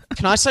and-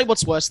 can I say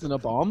what's worse than a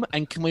bomb?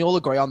 And can we all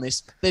agree on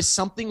this? There's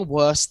something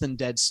worse than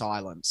dead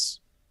silence.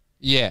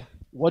 Yeah.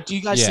 What do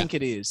you guys Yeah. think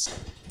it is?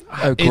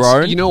 a It's,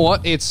 groan. you know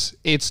what? It's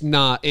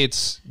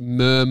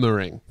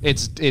murmuring.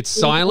 It's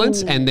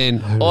silence and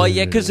then. Oh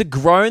yeah, because a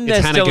groan they're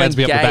It's Hannah still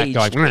Gadsby up the back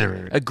engaged.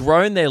 going. A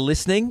groan they're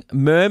listening.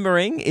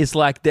 Murmuring is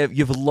like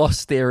you've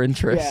lost their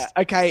interest.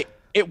 Yeah. Okay.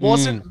 It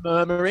wasn't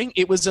murmuring.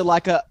 It was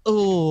like a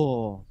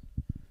ooh.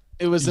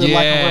 It was like a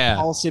Yeah.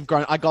 repulsive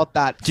groan. I got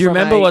that. Do you from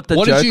remember what the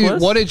What joke did you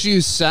was? What did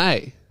you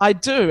say? I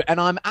do? And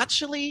I'm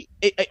actually.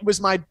 It was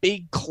my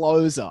big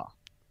closer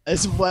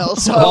as well.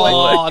 So I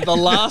went, Oh,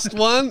 the last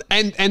one,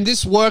 and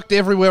this worked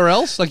everywhere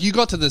else. Like you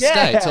got to the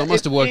Yeah, state, so it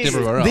must have worked it is.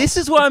 everywhere else. This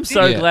is why I'm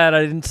so Yeah. glad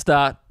I didn't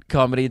start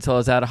comedy until I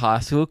was out of high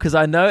school, because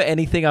I know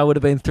anything I would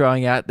have been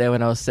throwing out there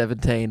when I was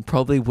 17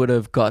 probably would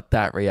have got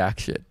that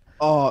reaction.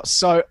 oh,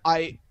 so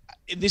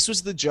this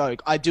was the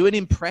joke. I do an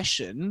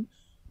impression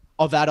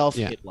of Adolf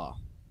Yeah. Hitler.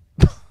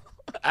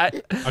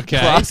 Okay,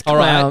 Class all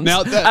right. clowns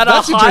Now at a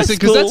that's high interesting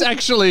because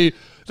school.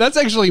 that's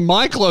actually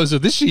my closer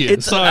this year.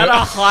 It's so at a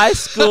high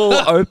school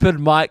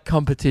open mic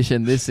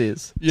competition. This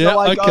is. yeah, So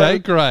I okay,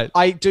 go- great.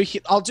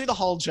 I'll do the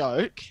whole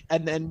joke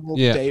and then we'll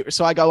Yeah. deep.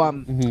 So I go,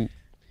 Mhm.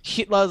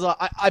 Hitler's like,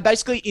 I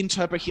basically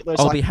interpret Hitler as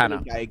I'll like be a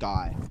Hannah. gay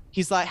guy.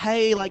 He's like,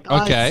 hey, like,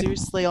 guys, Okay.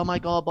 seriously, oh my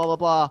God, blah, blah,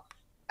 blah.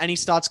 And he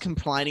starts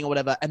complaining or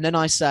whatever. And then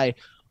I say,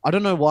 I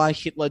don't know why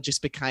Hitler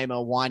just became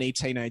a whiny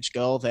teenage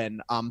girl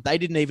then. They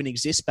didn't even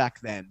exist back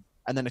then.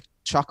 And then a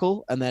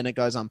chuckle, and then it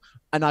goes, and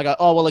I go,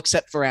 oh, well,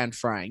 except for Anne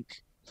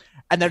Frank.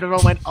 And then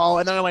everyone went, oh,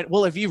 and then I went,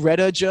 well, have you read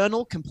her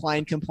journal?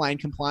 Complain, complain,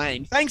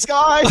 complain. Thanks,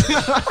 guys. You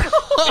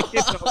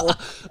know,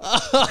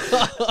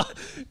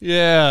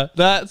 Yeah,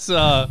 that's it's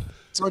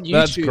on YouTube.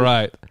 that's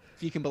great.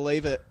 If you can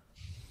believe it.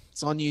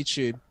 It's on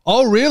YouTube.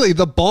 Oh, really?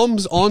 The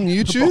bomb's on The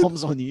YouTube?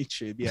 bomb's on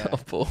YouTube, yeah. Oh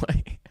boy.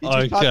 You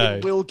just type in Okay,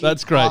 Will Gibbs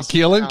that's great. passing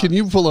Keelan, out. can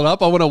you pull it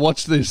up? I want to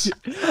watch this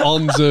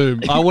on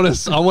Zoom. I want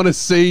to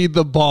see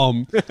the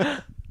bomb.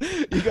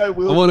 You go,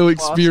 Will I want to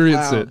Gibbs passing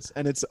experience out, it.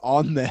 and it's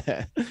on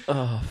there.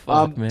 Oh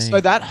fuck me.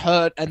 So that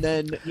hurt, and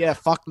then yeah,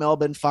 fuck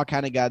Melbourne, fuck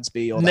Hannah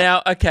Gadsby. All that.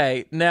 Now,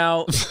 okay,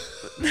 now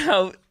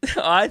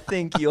I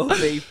think your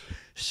beef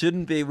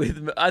shouldn't be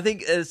with me. I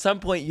think at some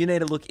point you need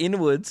to look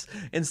inwards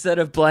instead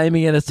of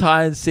blaming an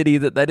entire city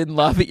that they didn't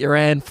laugh at your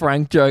Anne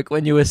Frank joke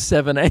when you were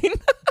 17.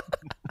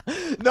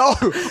 No,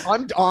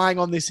 I'm dying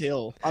on this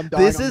hill. I'm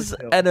dying. This on is this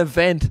hill. an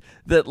event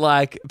that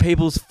like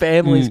people's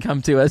families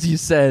come to, as you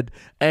said,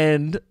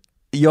 and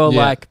you're Yeah.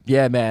 like,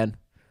 yeah, man,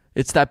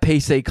 it's that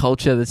PC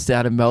culture that's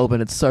down in Melbourne.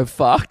 It's so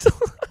fucked.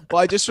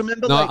 Well, I just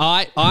remember. No,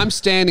 like, I'm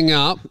standing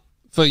up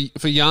for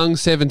young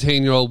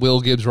 17-year-old Will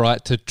Gibbs'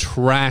 right to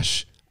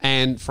trash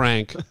Anne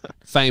Frank,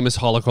 famous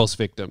Holocaust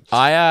victim.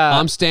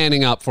 I'm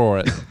standing up for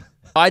it.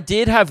 I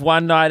did have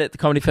one night at the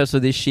Comedy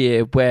Festival this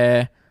year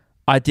where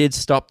I did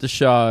stop the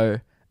show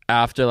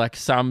after like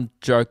some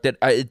joke that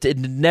it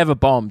never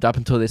bombed up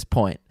until this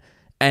point.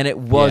 and it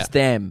was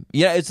them.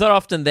 Yeah, it's not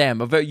often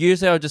them.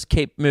 Usually I'll just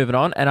keep moving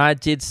on. And I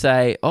did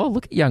say, oh,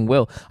 look at young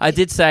Will. I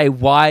did say,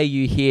 why are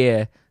you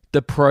here?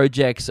 The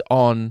project's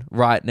on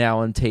right now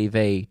on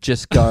TV.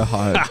 Just go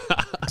home.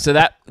 So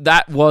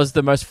that was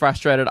the most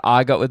frustrated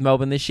I got with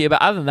Melbourne this year.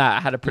 But other than that, I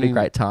had a pretty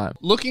great time.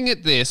 Looking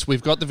at this,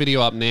 we've got the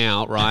video up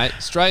now, right?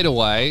 Straight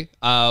away,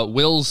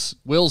 Will's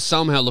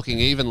somehow looking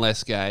even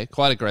less gay.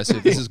 Quite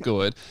aggressive. This is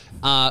good.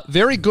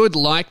 Very good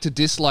like to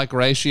dislike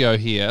ratio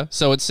here.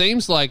 So it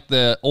seems like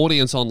the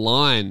audience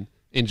online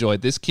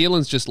enjoyed this.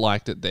 Keelan's just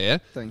liked it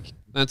there. Thank you.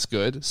 That's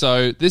good.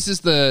 So this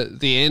is the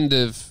end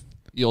of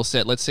your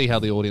set. Let's see how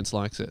the audience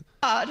likes it.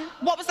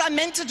 What was I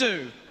meant to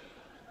do?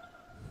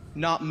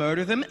 Not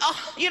murder them?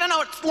 Oh, you don't know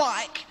what it's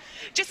like.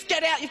 Just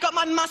get out. You've got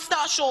my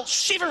mustache all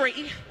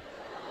shivery.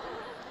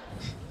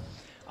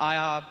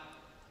 I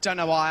don't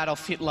know why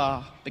Adolf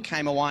Hitler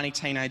became a whiny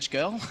teenage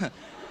girl.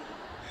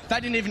 They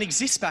didn't even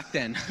exist back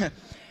then.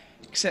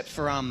 Except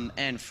for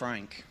Anne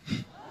Frank.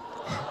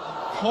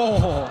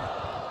 Oh.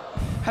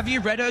 Have you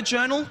read her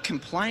journal?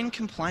 Complain,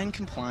 complain,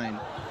 complain.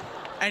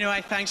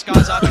 Anyway, thanks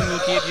guys. I've been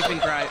looking at you. You've been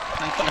great.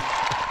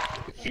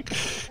 Thank you.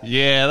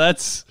 Yeah,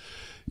 that's...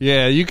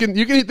 Yeah, you can.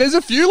 There's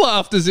a few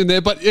laughters in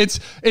there, but it's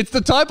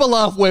the type of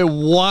laugh where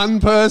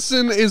one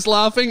person is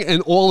laughing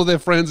and all of their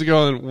friends are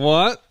going,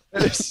 "What?"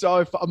 It's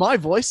so my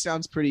voice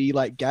sounds pretty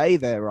like gay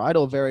there, right?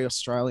 Or very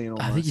Australian.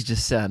 Almost. I think you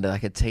just sounded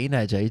like a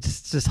teenager. You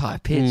just high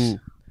pitched.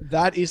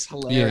 That is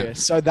hilarious.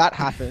 Yeah. So that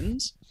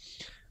happened.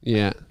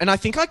 Yeah. And I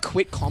think I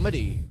quit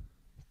comedy.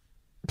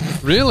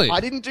 Really?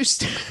 I didn't do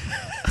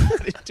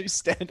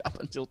stand up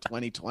until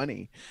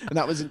 2020, and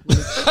that was.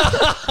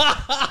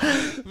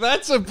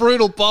 That's a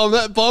brutal bomb.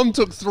 That bomb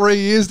took 3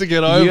 years to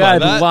get over. You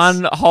had That's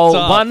one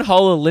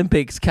whole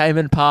Olympics came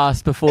and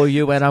passed before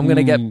you went, I'm going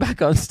to get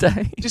back on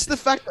stage. Just the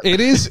fact that it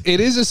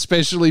is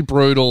especially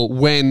brutal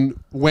when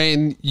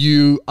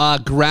you are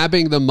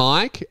grabbing the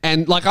mic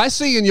and like I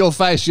see in your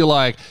face, you're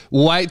like,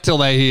 wait till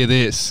they hear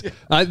this.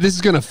 This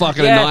is going to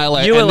fucking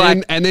annihilate.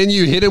 And then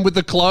you hit him with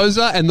the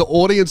closer, and the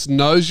audience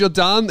knows you're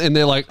done, and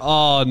they're like,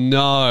 oh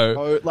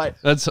no, that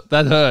hurts.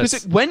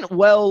 Because it went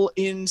well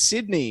in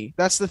Sydney.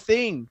 That's the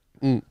thing.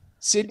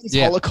 Sydney's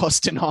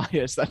Holocaust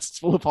deniers. That's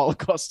full of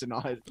Holocaust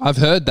deniers. I've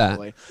heard that.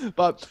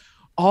 But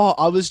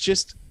I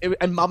was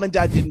and Mum and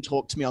Dad didn't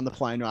talk to me on the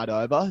plane ride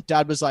over.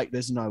 Dad was like,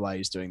 "There's no way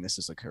he's doing this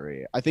as a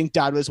career." I think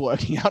Dad was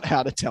working out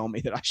how to tell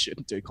me that I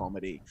shouldn't do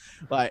comedy.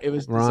 Like it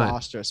was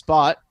disastrous.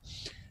 But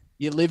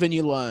you live and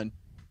you learn.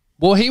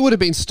 Well, he would have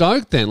been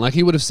stoked then. Like,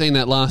 he would have seen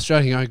that last show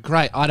and go,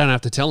 great, I don't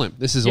have to tell him.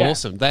 This is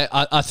awesome.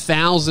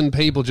 1,000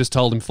 people just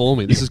told him for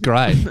me. This is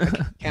great.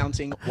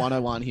 Counting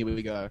 101, here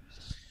we go.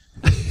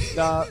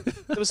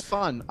 It was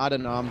fun. I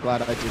don't know. I'm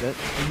glad I did it.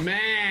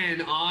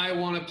 Man, I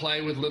want to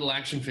play with little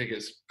action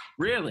figures.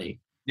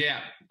 Really? Yeah.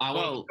 I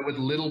want to play with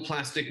little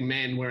plastic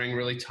men wearing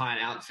really tight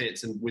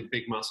outfits and with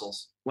big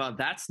muscles. Well,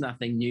 that's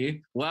nothing new.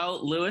 Well,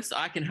 Lewis,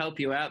 I can help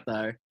you out,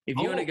 though. If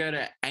you want to go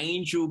to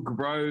Angel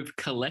Grove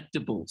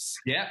Collectibles,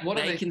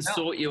 they can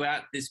sort you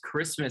out this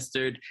Christmas,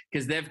 dude,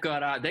 because they've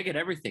got they got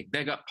everything.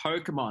 They've got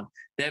Pokemon.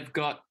 They've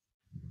got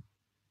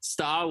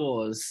Star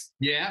Wars.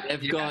 Yeah.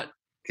 They've got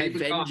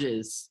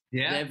Avengers.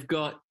 Yeah. They've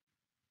got...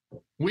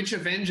 Which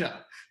Avenger?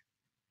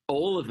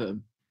 All of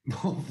them.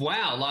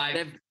 Wow.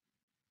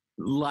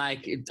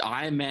 Like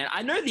Iron Man.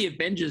 I know the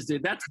Avengers,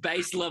 dude. That's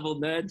base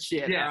level nerd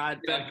shit. Yeah, all right?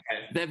 But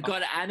they've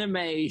got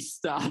anime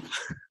stuff.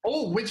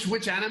 Oh,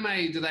 which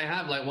anime do they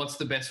have? Like, what's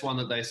the best one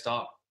that they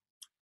stock?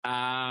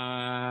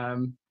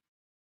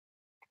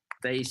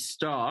 They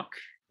stock.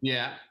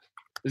 Yeah.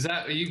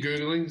 Are you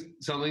Googling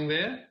something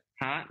there?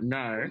 Huh?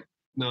 No.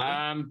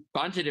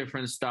 Bunch of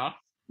different stuff.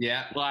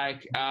 Yeah.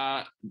 Like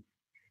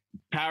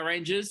Power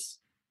Rangers.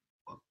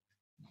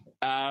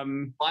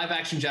 Live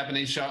action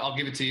Japanese show. I'll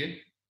give it to you.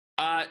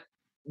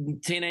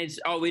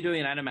 We're doing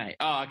an anime.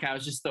 Oh, okay. I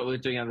just thought we were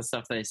doing other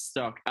stuff they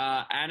stock.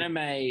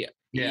 Anime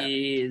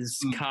is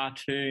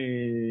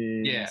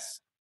cartoons. Yeah,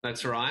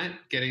 that's right.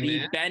 Getting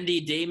there.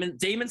 Bandy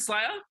Demon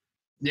Slayer.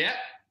 Yeah.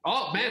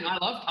 Oh man,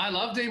 I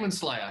love Demon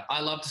Slayer.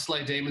 I love to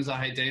slay demons. I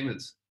hate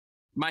demons.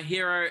 My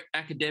Hero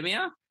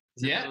Academia.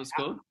 Is that what it was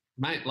called?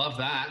 Mate, love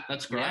that.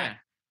 That's great.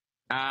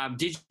 Yeah.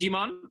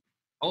 Digimon.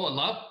 Oh, I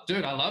love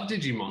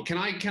Digimon. Can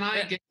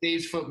I get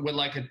these for with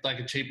like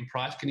a cheaper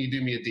price? Can you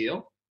do me a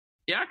deal?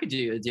 Yeah, I could do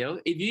you a deal.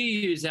 If you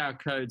use our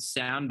code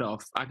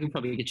SOUNDOFF, I can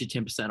probably get you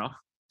 10% off.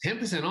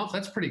 10% off?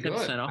 That's pretty good.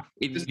 10% off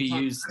if you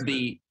use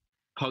the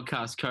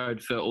podcast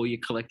code for all your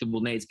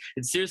collectible needs.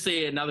 It's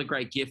seriously another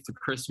great gift for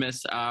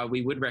Christmas.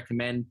 We would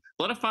recommend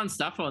a lot of fun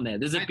stuff on there.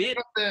 There's a bit...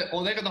 They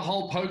got the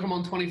whole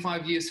Pokemon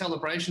 25-year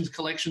celebrations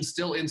collection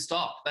still in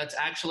stock. That's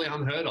actually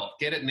unheard of.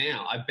 Get it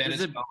now. I bet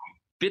it's gone.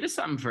 Bit of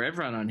something for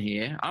everyone on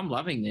here. I'm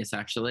loving this,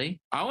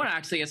 actually. I want to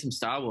actually get some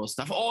Star Wars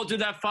stuff. Oh, do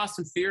that Fast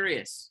and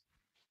Furious.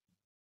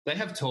 They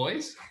have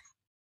toys?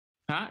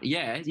 Huh?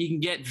 Yeah, you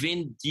can get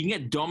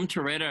Dom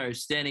Toretto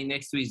standing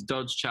next to his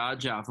Dodge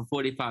Charger for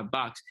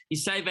 $45. You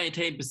save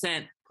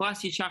 18%,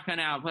 plus you chuck on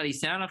our bloody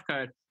sound off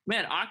code.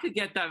 Man, I could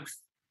get that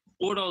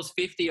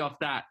 $4.50 off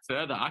that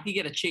further. I could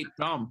get a cheap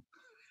Dom.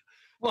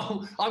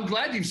 Well, I'm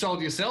glad you've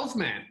sold yourself,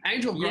 man.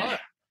 Angel Grove. Yeah.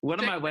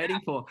 What am I waiting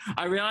for?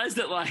 I realized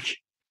that, like,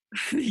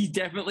 he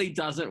definitely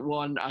doesn't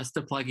want us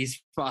to plug his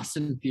Fast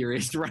and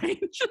Furious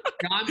range.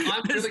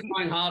 I'm really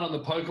going hard on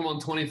the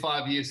Pokemon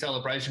 25-year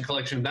celebration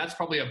collection. That's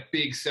probably a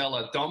big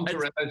seller. Dom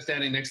Toretto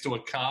standing next to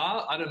a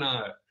car. I don't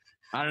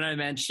know,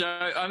 man.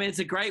 It's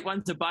a great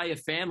one to buy your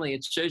family.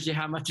 It shows you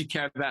how much you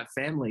care about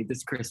family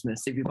this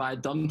Christmas if you buy a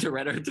Dom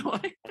Toretto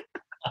toy.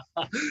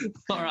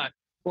 All right.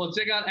 Well,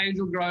 check out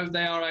Angel Grove.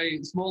 They are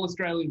a small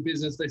Australian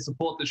business. They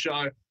support the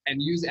show,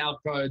 and use our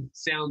code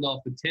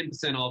SOUNDOFF for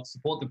 10% off.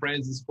 Support the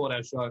brands and support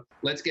our show.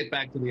 Let's get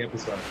back to the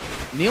episode.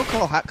 Neil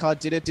Cole Hatcard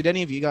did it. Did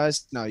any of you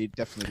guys? No, you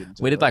definitely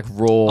didn't. We did like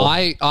Raw.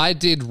 I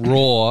did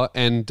Raw,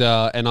 and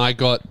I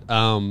got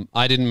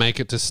I didn't make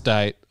it to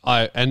state.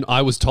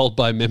 I was told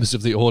by members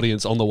of the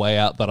audience on the way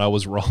out that I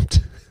was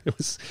robbed. It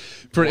was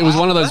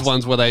one of those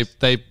ones where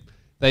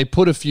they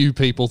put a few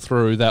people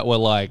through that were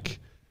like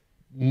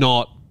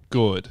not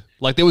good.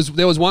 Like there was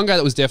one guy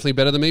that was definitely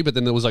better than me, but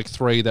then there was like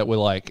three that were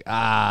like,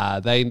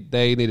 they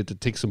needed to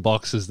tick some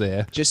boxes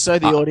there. Just so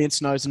the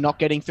audience knows, not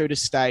getting through to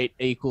state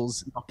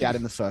equals knocked out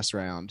in the first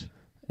round.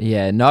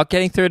 Yeah, not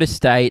getting through to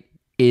state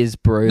is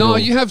brutal. No,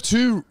 you have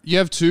two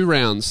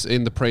rounds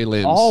in the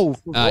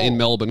prelims in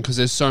Melbourne because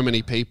there's so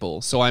many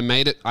people. So I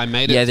made it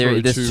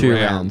through there's two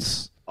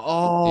rounds.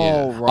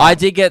 Oh, yeah. right. I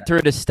did get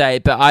through to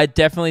state, but I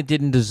definitely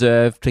didn't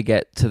deserve to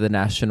get to the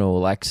national.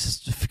 Like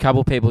a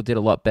couple people did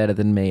a lot better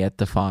than me at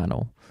the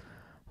final.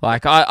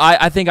 Like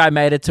I think I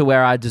made it to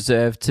where I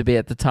deserved to be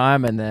at the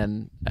time, and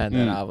then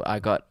I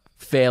got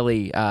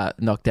fairly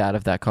knocked out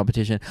of that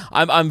competition.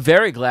 I'm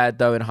very glad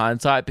though in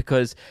hindsight,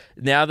 because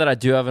now that I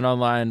do have an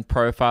online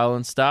profile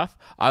and stuff,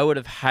 I would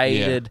have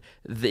hated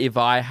if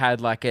I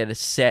had like a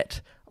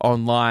set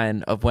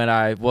online of when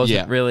I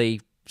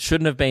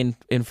shouldn't have been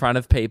in front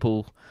of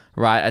people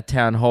right at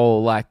town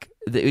hall. Like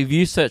if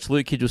you search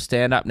Luke Kidgel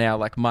stand up now,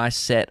 like my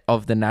set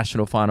of the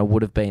national final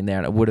would have been there,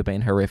 and it would have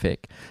been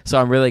horrific.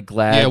 So I'm really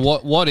glad. Yeah,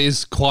 what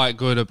is quite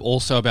good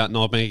also about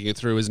not making it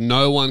through is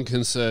no one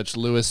can search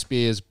Lewis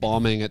Spears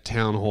bombing at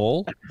town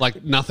hall.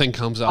 Like nothing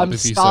comes up if you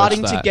search that. I'm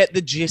starting to get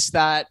the gist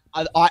that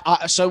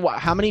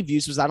how many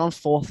views was that on?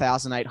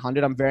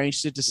 4,800. I'm very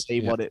interested to see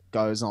what it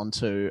goes on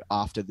to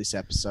after this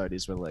episode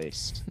is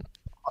released.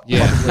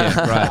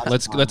 Yeah, right.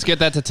 Let's get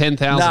that to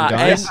 10,000,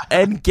 guys.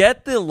 And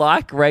get the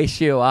like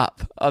ratio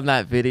up on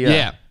that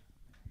video.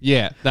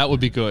 Yeah, that would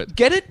be good.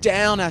 Get it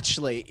down,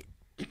 actually.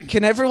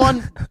 Can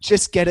everyone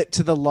just get it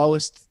to the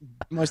lowest,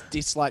 most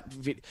disliked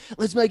video?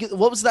 Let's make it.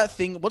 What was that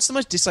thing? What's the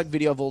most disliked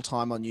video of all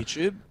time on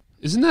YouTube?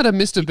 Isn't that a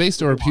Mr.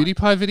 Beast or a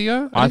PewDiePie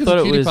video? I thought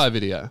it was PewDiePie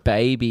video.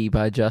 Baby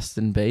by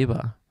Justin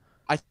Bieber.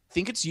 I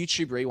think it's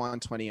YouTube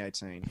Rewind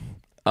 2018.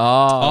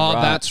 Oh,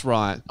 right. That's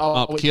right.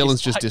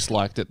 Keelan's just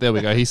disliked it. There we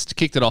go. He's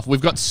kicked it off.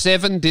 We've got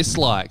 7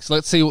 dislikes.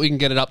 Let's see what we can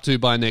get it up to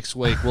by next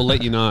week. We'll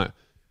let you know.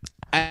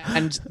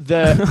 And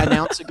the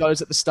announcer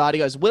goes at the start, he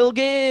goes, Will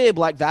Gibb,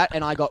 like that,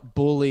 and I got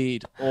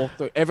bullied all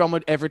through.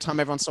 Every time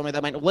everyone saw me, they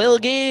went, Will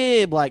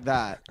Gibb, like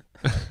that.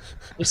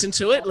 Listen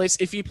to it.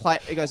 If you play,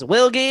 it goes,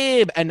 Will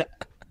Gibb, and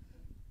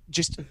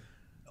just...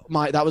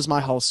 that was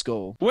my whole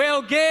school.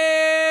 Will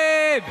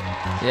Gibb!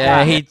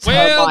 Yeah, he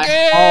held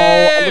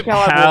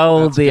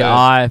the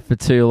eye for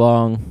too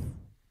long.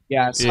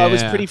 Yeah, so I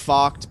was pretty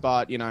fucked,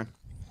 but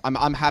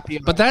I'm happy.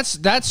 But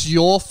that's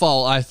your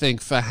fault, I think,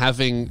 for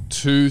having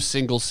 2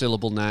 single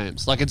syllable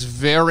names. Like it's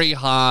very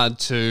hard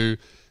to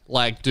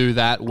do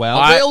that well.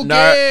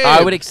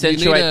 I would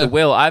accentuate the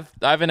Will.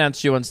 I've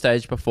announced you on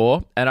stage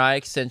before, and I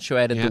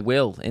accentuated the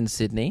Will in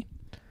Sydney.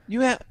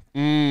 You have.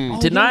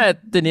 Didn't I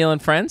at the Neil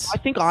and Friends? I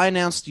think I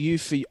announced you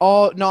for.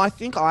 Oh no, I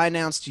think I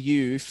announced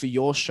you for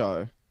your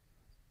show.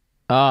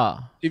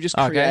 You've just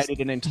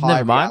created an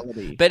entire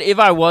reality. But if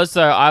I was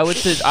though, I would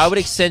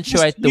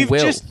accentuate the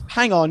Will.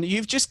 Hang on,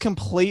 you've just said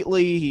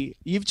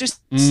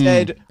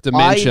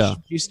dementia. I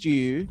introduced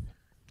you.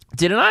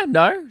 Didn't I?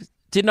 No,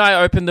 didn't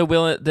I open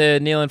the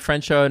Neil and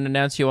Friends show and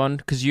announce you on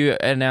because you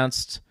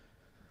announced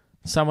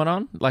someone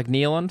on like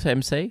Neil on to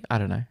MC? I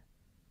don't know.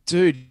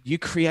 Dude, you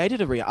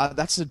created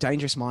that's a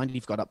dangerous mind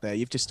you've got up there.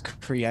 You've just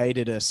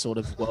created a sort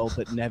of world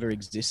that never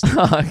existed.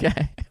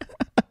 Okay.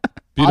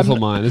 Beautiful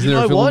mind. Isn't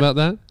there a film about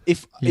that?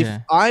 If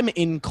I'm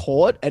in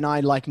court and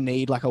I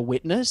need a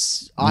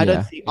witness,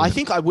 I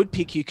think I would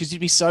pick you because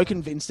you'd be so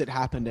convinced it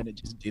happened and it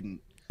just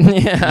didn't.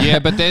 Yeah,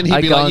 but then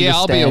he'd be like,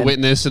 I'll be a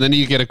witness, and then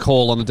you get a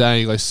call on the day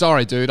and you go,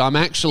 sorry, dude, I'm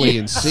actually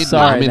in Sydney.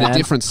 I'm in a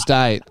different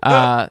state.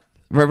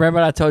 Remember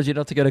I told you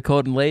not to go to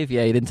court and leave?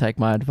 Yeah, you didn't take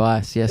my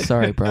advice. Yeah,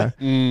 sorry, bro.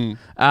 If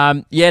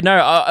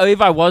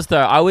I was, though,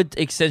 I would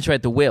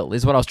accentuate the Will,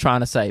 is what I was trying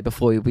to say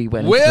before we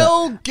went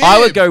Will Gibb! I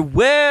would go,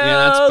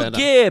 Will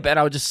Gibb, and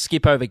I would just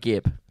skip over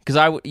Gibb. Because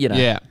I would,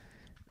 Yeah.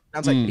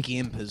 Sounds like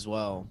Gimp as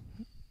well.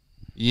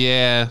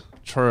 Yeah,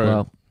 true.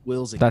 Well,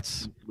 Will's a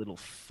little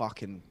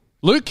fucking...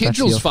 Luke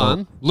Kidgel's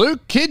fun.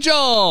 Luke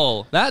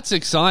Kidgel! That's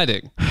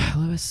exciting.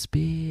 Lewis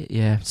Spears.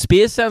 Yeah.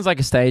 Spears sounds like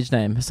a stage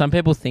name. Some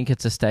people think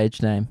it's a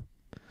stage name.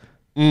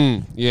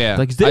 Yeah.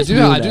 Like,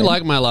 I do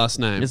like my last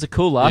name. It's a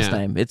cool last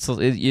name.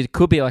 It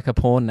could be like a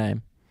porn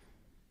name.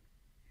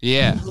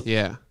 Yeah,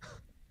 yeah.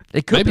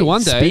 It could Maybe be.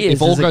 one day, Spears if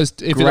is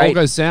it all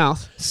goes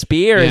south.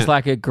 Spear Yeah. is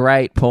like a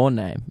great porn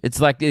name.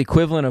 It's like the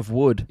equivalent of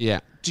Wood.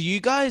 Yeah. Do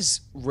you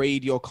guys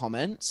read your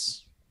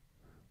comments?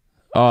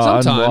 Oh,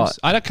 on Sometimes what?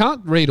 I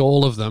can't read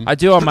all of them. I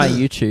do on my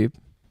YouTube,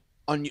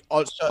 On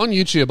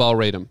YouTube, I'll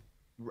read them.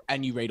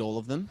 and you read all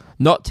of them?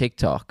 not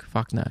TikTok.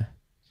 Fuck no.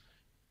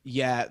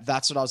 Yeah,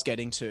 that's what I was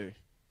getting to.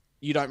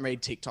 You don't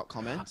read TikTok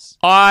comments?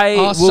 I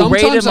will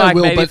read sometimes them I like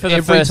will, maybe but for the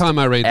every first time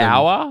I read them.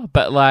 hour,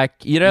 but like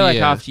like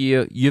Yeah. after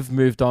you've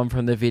moved on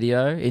from the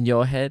video in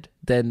your head,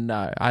 then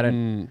no, I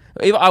don't.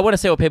 Mm. I want to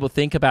see what people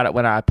think about it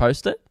when I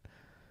post it,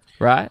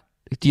 right?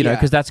 You know, Yeah.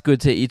 because that's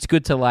good to. It's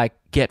good to like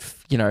get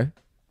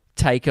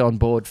take on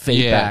board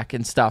feedback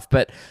and stuff.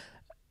 But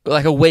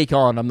like a week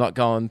on, I'm not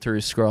going through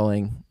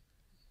scrolling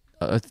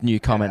new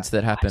comments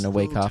that happen a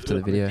week after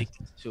the video.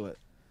 To it.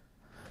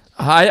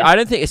 I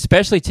don't think,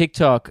 especially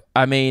TikTok,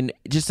 I mean,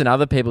 just in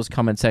other people's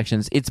comment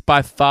sections, it's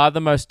by far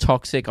the most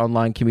toxic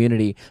online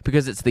community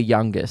because it's the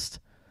youngest.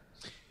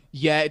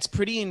 Yeah, it's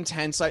pretty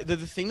intense. Like the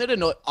thing that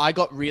I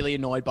got really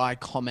annoyed by a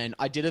comment.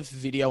 I did a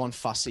video on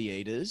fussy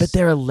eaters. But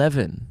they're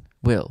 11,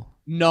 Will.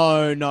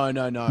 No.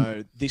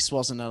 This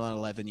wasn't an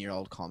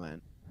 11-year-old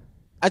comment.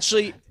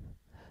 Actually,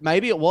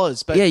 maybe it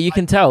was. But Yeah, you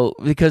can tell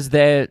because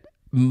they're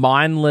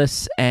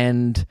mindless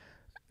and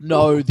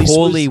this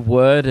poorly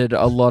worded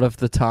a lot of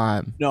the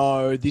time.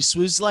 No, this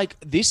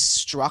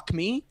struck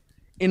me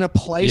in a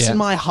place Yeah. in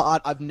my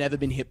heart I've never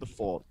been hit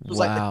before. It was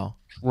Wow.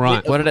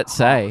 Right. What did it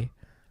say?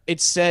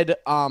 It said,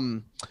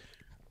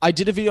 I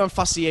did a video on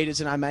fussy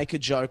eaters and I make a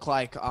joke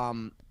like,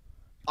 I'm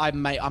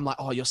like,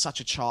 oh, you're such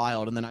a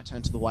child. And then I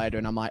turn to the waiter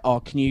and I'm like, oh,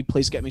 can you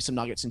please get me some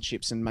nuggets and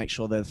chips and make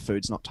sure the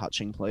food's not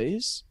touching,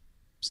 please?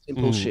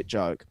 Simple shit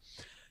joke.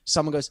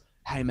 Someone goes,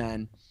 hey,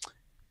 man,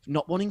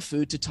 not wanting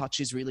food to touch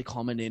is really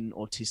common in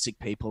autistic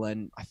people.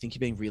 And I think you're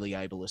being really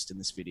ableist in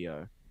this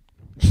video.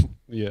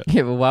 Yeah.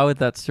 Yeah, but why would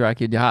that strike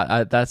you in your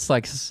heart?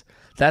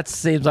 That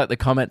seems like the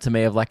comment to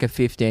me of like a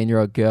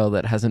 15-year-old girl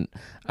that hasn't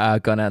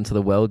gone out into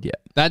the world yet.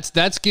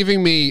 That's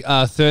giving me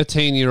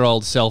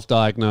 13-year-old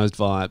self-diagnosed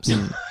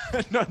vibes.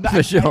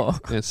 For sure.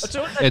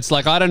 It's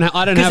like I don't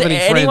have any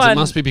friends. It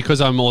must be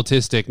because I'm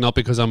autistic, not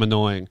because I'm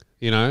annoying.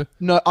 You know?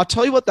 No, I'll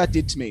tell you what that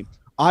did to me.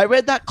 I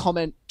read that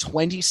comment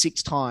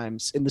 26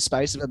 times in the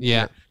space of a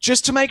minute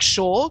just to make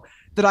sure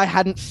that I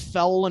hadn't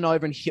fallen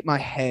over and hit my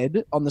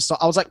head on the side.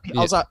 I was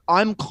like,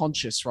 I'm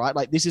conscious, right?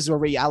 Like this is a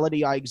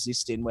reality I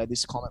exist in where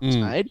this comment was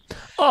made.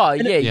 Oh,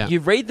 you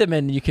read them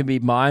and you can be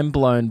mind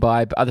blown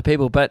by other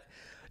people, but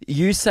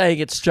you saying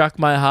it struck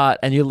my heart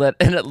and you let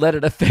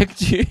it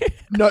affect you.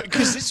 No,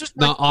 because this was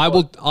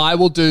I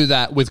will do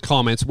that with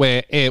comments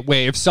where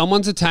if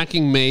someone's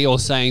attacking me or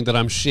saying that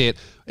I'm shit,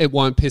 it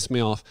won't piss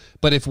me off.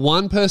 But if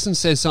one person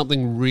says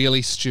something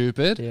really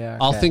stupid,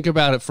 I'll think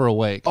about it for a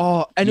week.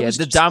 Oh, and it was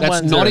the dumb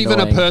That's ones not are even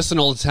annoying. a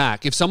personal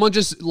attack. If someone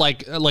just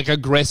like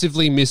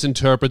aggressively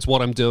misinterprets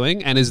what I'm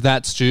doing and is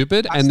that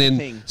stupid and the then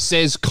thing.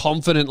 says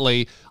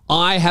confidently,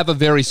 I have a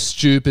very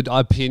stupid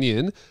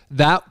opinion,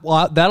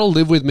 that'll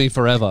live with me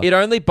forever. It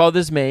only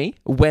bothers me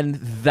when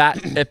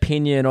that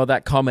opinion or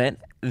that comment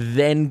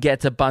then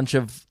gets a bunch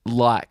of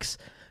likes.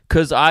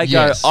 Because I go,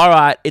 Yes. all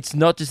right, it's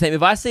not just him.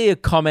 If I see a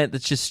comment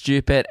that's just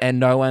stupid and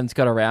no one's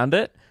got around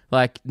it,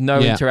 like no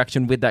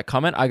interaction with that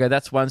comment, I go,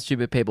 that's one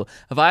stupid people.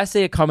 If I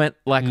see a comment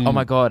like, oh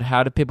my God,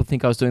 how do people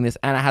think I was doing this?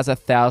 And it has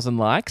 1,000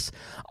 likes,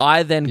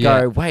 I then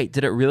go, wait,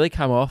 did it really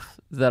come off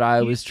that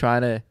I was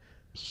trying to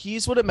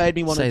Here's what it made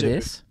me want say to do.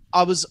 this?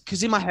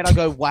 Because in my head I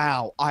go,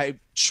 wow, I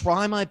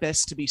try my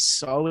best to be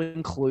so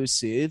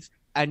inclusive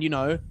and,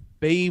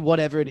 be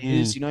whatever it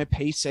is,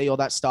 PC, all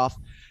that stuff.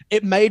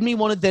 It made me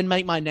want to then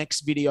make my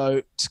next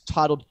video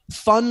titled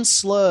Fun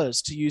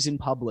Slurs to Use in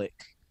Public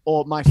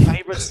or My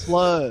Favorite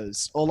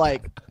Slurs or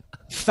like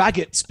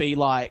Faggots Be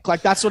Like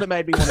that's what it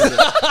made me want to do.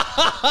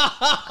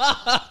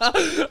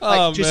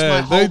 Oh just my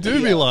man, whole they do be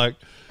video. like,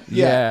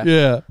 Yeah.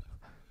 yeah.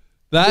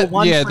 The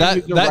one friend That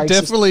who's a racist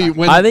definitely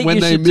I think when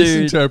you they should do-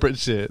 misinterpret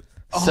shit.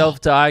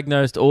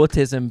 Self-diagnosed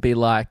autism be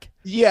like,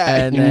 Yeah.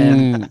 and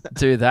then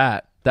do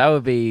that. That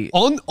would be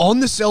On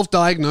the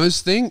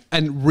self-diagnosed thing,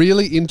 a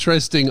really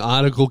interesting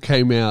article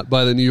came out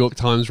by the New York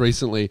Times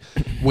recently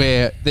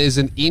where there's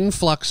an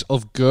influx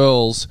of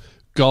girls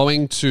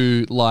going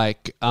to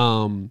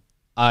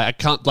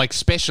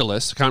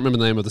specialists. I can't remember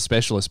the name of the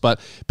specialist, but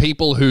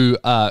people who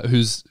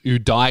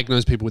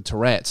diagnose people with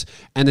Tourette's.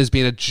 And there's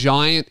been a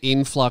giant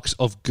influx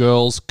of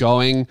girls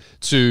going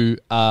to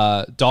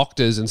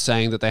doctors and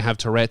saying that they have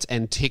Tourette's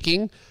and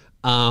ticking.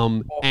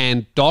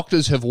 And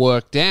doctors have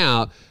worked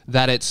out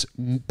that it's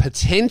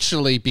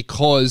potentially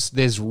because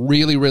there's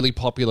really, really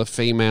popular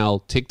female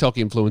TikTok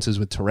influencers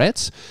with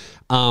Tourette's.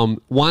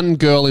 One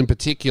girl in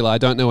particular, I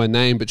don't know her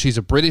name, but she's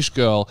a British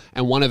girl,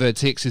 and one of her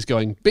tics is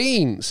going,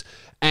 beans.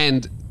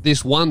 And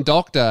this one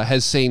doctor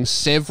has seen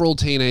several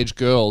teenage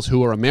girls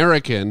who are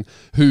American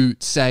who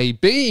say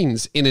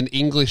beans in an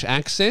English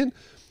accent.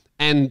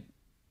 And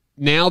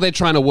now they're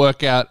trying to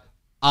work out,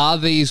 are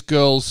these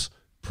girls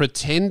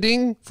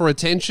pretending for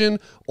attention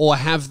or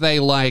have they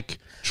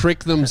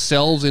trick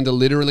themselves into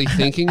literally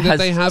thinking that Has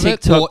they have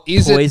TikTok it, or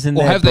is it, poisoned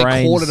or their have they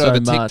brains caught it so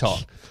over much? TikTok?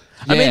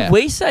 I Yeah. mean,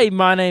 we say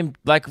my name,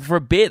 like, for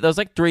a bit. There was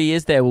like 3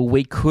 years there where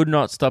we could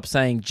not stop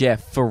saying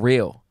Jeff for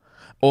real.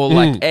 Or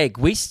like Egg.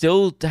 We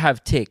still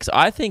have tics.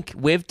 I think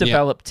we've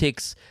developed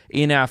tics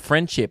in our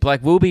friendship.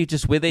 Like, we'll be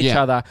just with each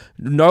other.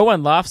 No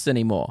one laughs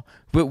anymore.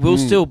 But we'll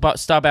still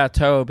stub our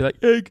toe and be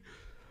like, Egg.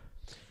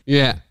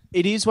 Yeah.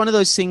 It is one of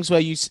those things where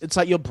it's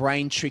like your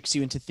brain tricks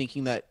you into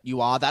thinking that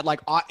you are that.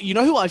 Like, you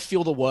know who I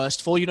feel the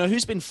worst for? You know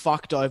who's been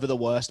fucked over the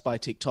worst by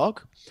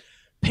TikTok?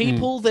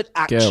 People that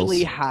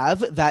actually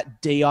have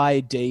that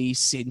DID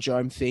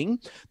syndrome thing.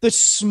 The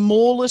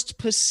smallest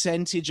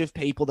percentage of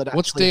people that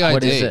What's actually... DID?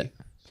 What is it?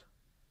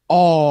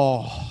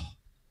 Oh.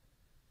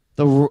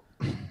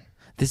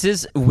 This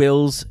is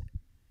Will's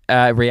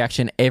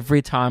reaction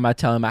every time I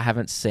tell him I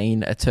haven't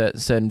seen a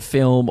certain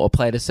film or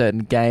played a certain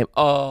game.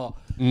 Oh,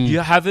 you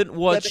haven't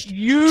watched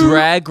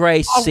Drag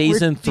Race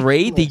Season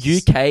 3, the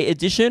UK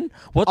edition?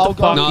 What the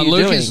fuck no, are you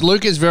doing?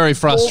 Luke is very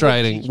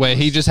frustrating where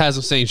he just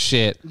hasn't seen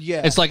shit.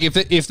 Yeah. It's like if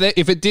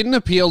it didn't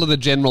appeal to the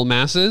general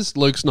masses,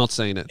 Luke's not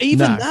seen it.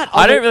 Even No. that.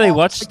 I don't really it's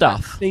watch like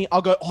stuff. that thing-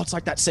 I'll go, it's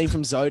like that scene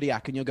from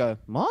Zodiac, and you'll go,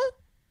 what?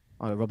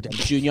 Oh, Robert Downey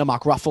Jr.,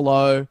 Mark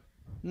Ruffalo.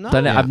 No.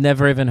 Don't know, I've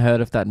never even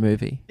heard of that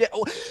movie. Yeah,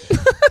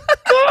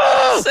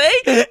 See?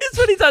 It's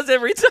what he does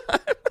every time.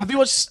 have you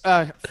watched...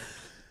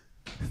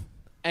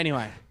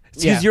 anyway.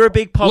 Because you're a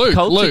big pop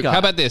culture Luke, guy. how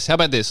about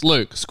this?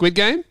 Luke, Squid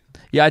Game?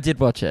 Yeah, I did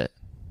watch it.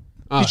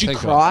 Oh, Did you thank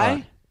God. cry? All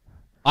right.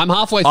 I'm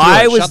halfway through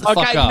I it. was Shut the fuck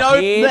okay, up. no.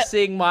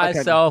 Piercing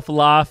myself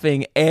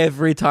laughing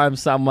every time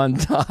someone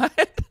died.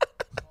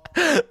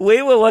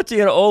 We were watching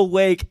it all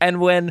week, and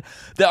when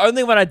the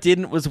only one I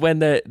didn't was when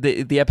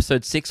the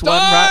episode 6 one,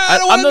 right? I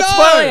don't I'm not wanna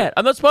spoiling know. it.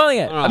 I'm not spoiling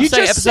it. right. I'm You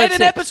saying just said an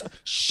 6. episode...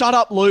 Shut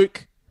up,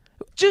 Luke.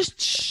 Just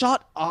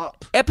shut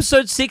up.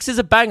 Episode 6 is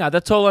a banger.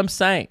 That's all I'm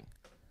saying.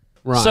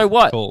 Right, So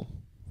what? Cool.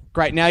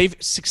 Great. Now you've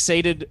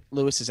succeeded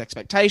Lewis's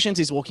expectations.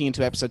 He's walking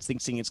into episodes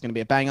thinking it's going to be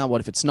a banger.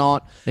 What if it's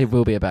not? It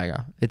will be a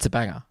banger. It's a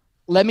banger.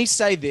 Let me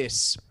say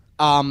this.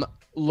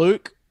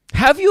 Luke...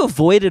 Have you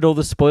avoided all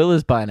the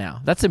spoilers by now?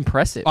 That's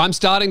impressive. I'm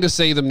starting to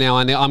see them now,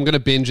 and I'm going to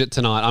binge it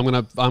tonight. I'm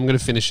going to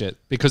finish it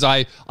because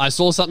I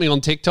saw something on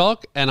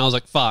TikTok and I was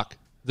like, fuck.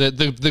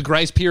 The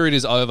grace period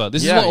is over.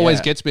 This is what always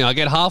gets me. I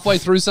get halfway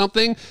through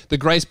something, the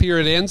grace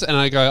period ends, and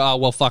I go, oh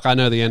well, fuck. I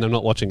know the end. I'm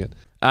not watching it.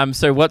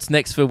 So what's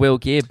next for Will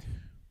Gibb?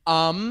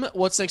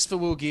 What's next for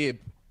Will Gibb?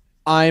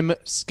 I'm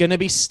going to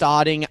be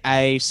starting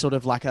a sort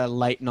of like a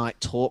late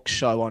night talk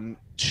show on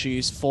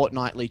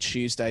fortnightly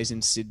Tuesdays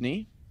in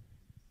Sydney.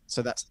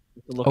 So that's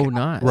to look Oh, at.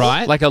 nice.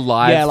 Right? Like a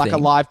live Yeah, like a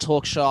thing. live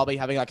talk show. I'll be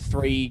having like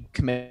 3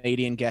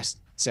 comedian guests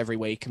every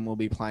week, and we'll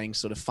be playing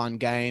sort of fun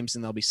games,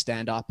 and there'll be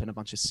stand up and a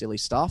bunch of silly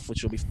stuff,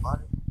 which will be fun.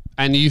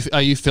 And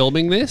are you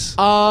filming this?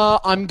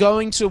 I'm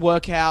going to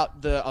work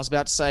out the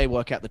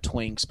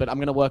twinks, but I'm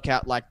going to work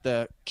out like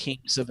the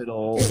kinks of it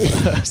all.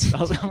 So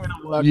I'm going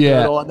to work through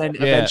it all, and then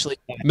eventually.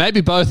 Maybe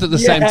both at the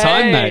same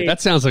time, mate.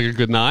 That sounds like a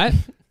good night.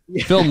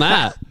 Film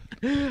that.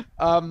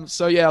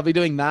 So yeah, I'll be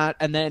doing that,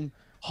 and then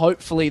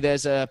hopefully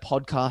there's a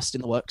podcast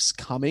in the works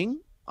coming.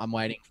 I'm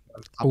waiting for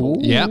a couple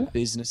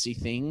businessy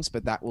things,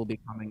 but that will be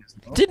coming as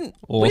well. We did a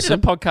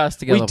Awesome. podcast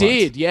together. We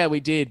did, yeah, we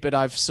did. But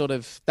I've sort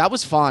of that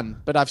was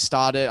fun. But I'm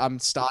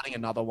starting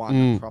another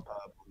one, proper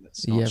one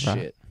that's not Yeah, right.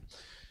 shit.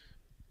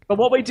 But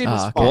what we did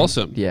was okay. fun.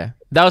 Awesome. Yeah,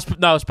 that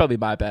was probably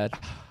my bad.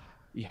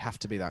 You have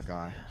to be that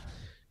guy.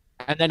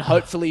 And then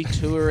hopefully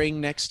touring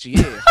next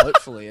year.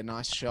 Hopefully a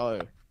nice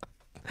show.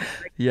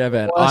 Yeah,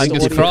 man. Worst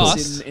Fingers audience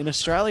crossed. in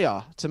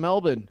Australia to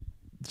Melbourne.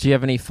 Do you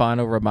have any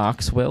final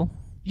remarks, Will?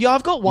 Yeah,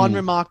 I've got one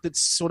remark that's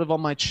sort of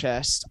on my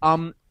chest.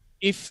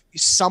 If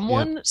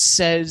someone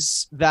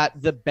says that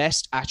the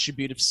best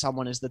attribute of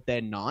someone is that they're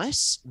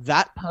nice,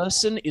 that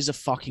person is a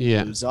fucking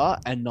loser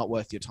and not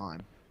worth your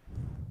time.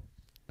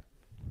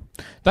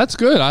 That's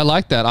good. I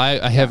like that.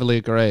 I heavily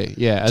agree.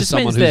 Yeah, as Just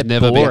someone means who's they're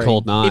never been boring.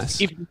 called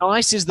nice. If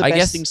nice is the I best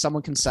guess- thing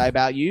someone can say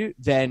about you,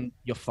 then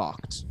you're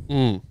fucked.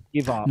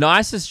 Give up.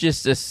 Nice is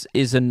just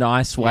is a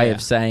nice way Yeah.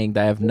 of saying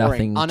they have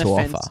Boring, nothing to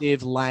offer.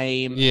 unoffensive,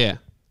 lame, Yeah.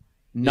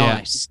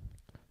 nice.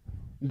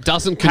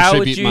 Doesn't How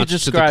would contribute you much to the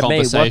describe me?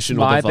 What's conversation or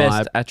my the vibe.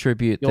 best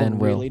attribute You're then,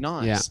 Will? really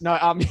nice. Yeah.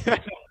 No,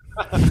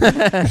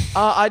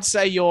 I'd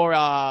say you're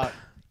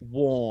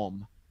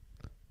warm.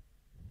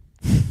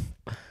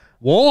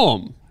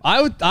 Warm.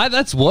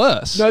 That's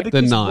worse No, than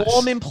because nice.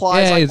 warm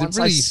implies Yeah, like it's once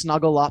I really-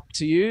 snuggle up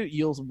to you,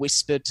 you'll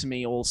whisper to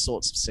me all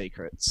sorts of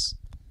secrets.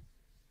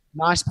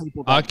 Nice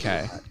people. Don't do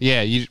Okay. that.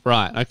 Yeah, you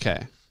right.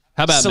 Okay.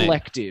 How about me?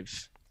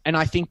 Selective, and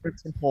I think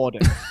that's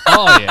important.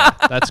 Oh yeah,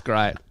 that's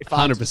great. If I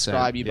had to 100%.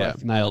 describe you Yeah,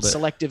 both, nailed it.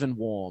 selective and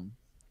warm.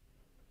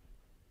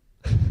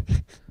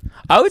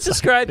 I would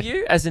describe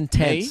you as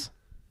intense.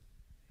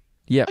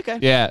 Yep. Okay.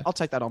 Yeah. I'll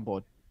take that on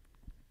board.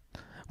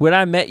 When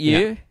I met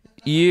you,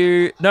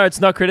 no, it's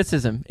not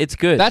criticism. It's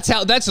good.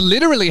 That's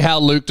literally how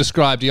Luke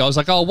described you. I was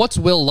like, oh, what's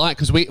Will like?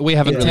 Because we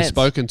haven't really Intense.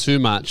 spoken too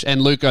much.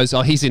 And Luke goes,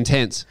 oh, he's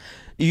intense.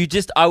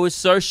 I was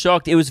so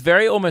shocked. It was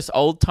very almost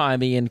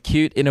old-timey and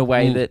cute in a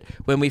way that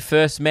when we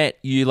first met,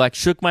 you like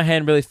shook my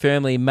hand really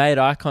firmly, made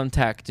eye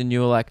contact, and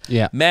you were like,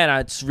 man,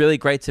 it's really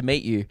great to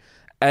meet you.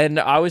 And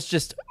I was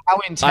just, how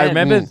intense. I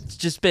remember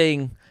just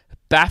being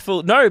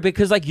baffled. No,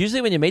 because like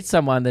usually when you meet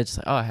someone, they're just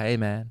like, oh, hey,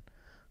 man.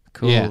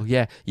 Cool.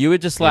 Yeah. You were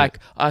just like,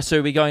 so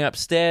are we going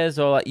upstairs?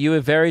 Or like, you were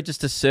very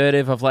just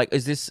assertive of like,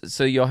 is this,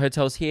 so your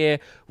hotel's here?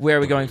 Where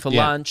are we going for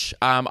lunch?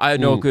 I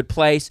know a good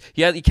place.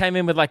 Yeah. You came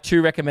in with like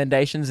 2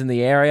 recommendations in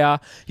the area.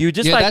 You were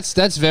just like,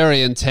 that's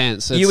very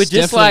intense. You were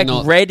just like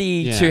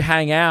ready to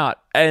hang out.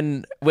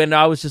 And when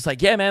I was just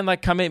like, yeah, man,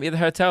 like come meet me at the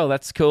hotel.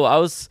 That's cool.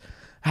 I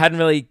hadn't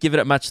really given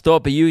it much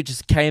thought, but you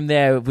just came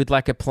there with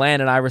like a plan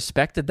and I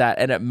respected that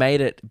and it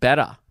made it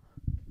better.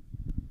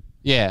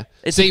 Yeah.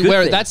 See,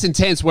 that's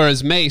intense,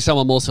 whereas me,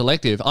 someone more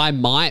selective, I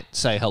might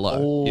say hello.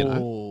 Oh, you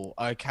know?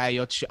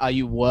 Okay. Are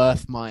you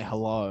worth my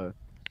hello?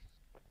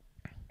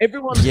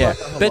 Everyone's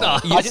worth a hello. But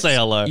I'll say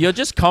hello. You're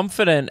just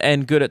confident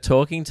and good at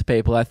talking to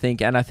people, I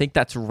think, and I think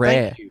that's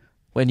rare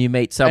when you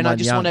meet someone young. And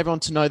I just want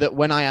everyone to know that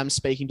when I am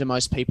speaking to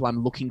most people,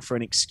 I'm looking for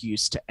an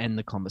excuse to end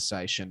the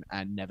conversation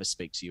and never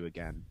speak to you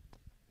again.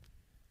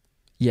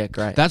 Yeah,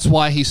 great. That's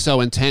why he's so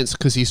intense,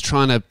 because he's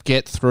trying to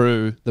get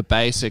through the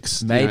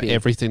basics,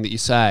 everything that you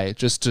say,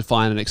 just to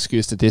find an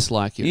excuse to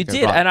dislike you. You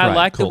did, and I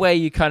like the way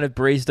you kind of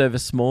breezed over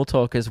small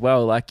talk as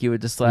well. Like you were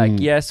just like,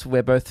 yes,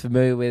 we're both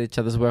familiar with each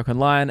other's work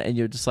online, and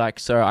you're just like,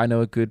 so I know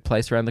a good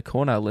place around the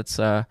corner. Let's,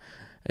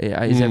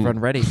 is everyone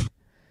ready?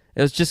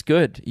 It was just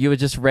good. You were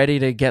just ready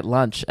to get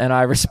lunch, and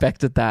I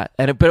respected that.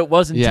 But it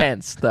was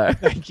intense, though.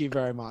 Thank you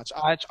very much.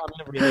 I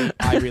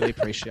really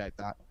appreciate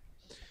that.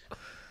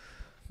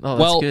 Oh,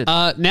 well,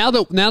 now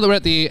that we're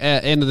at the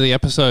end of the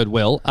episode,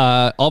 Will,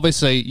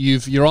 obviously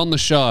you're on the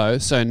show,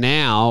 so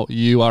now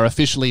you are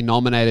officially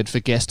nominated for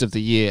Guest of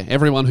the Year.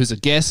 Everyone who's a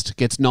guest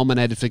gets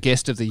nominated for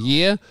Guest of the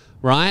Year,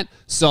 right?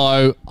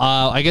 So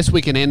I guess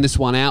we can end this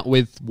one out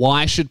with,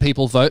 why should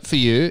people vote for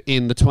you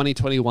in the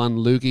 2021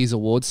 Loogies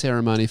Award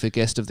ceremony for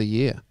Guest of the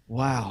Year?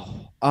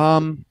 Wow.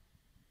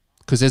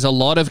 Because there's a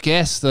lot of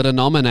guests that are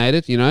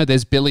nominated. You know,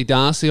 there's Billy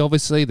Darcy,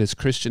 obviously. There's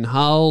Christian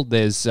Hull.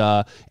 There's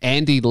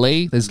Andy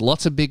Lee. There's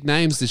lots of big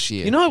names this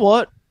year. You know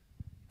what?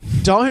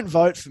 Don't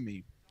vote for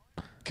me.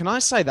 Can I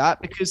say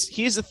that? Because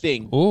here's the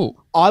thing. Ooh.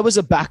 I was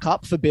a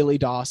backup for Billy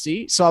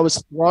Darcy, so I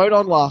was thrown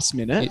on last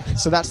minute. Yeah.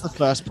 So that's the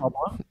first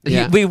problem.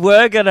 Yeah. We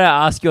were going to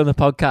ask you on the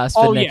podcast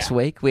for next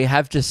week. We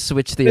have just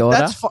switched the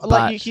order.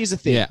 Here's the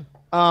thing. Yeah.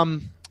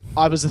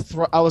 I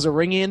was a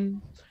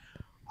ring-in.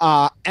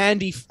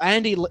 Andy,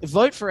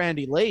 vote for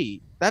Andy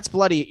Lee. That's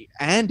bloody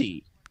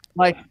Andy.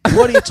 Like,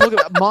 what are you talking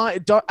about?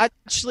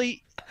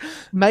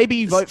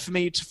 Maybe vote for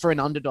me for an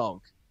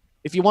underdog.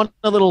 If you want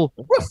a little,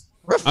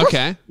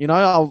 okay, you know,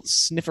 I'll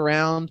sniff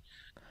around.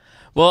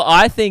 Well,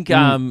 I think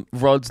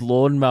Rod's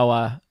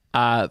lawnmower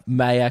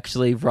may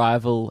actually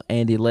rival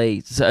Andy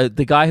Lee. So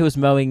the guy who was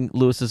mowing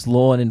Lewis's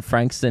lawn in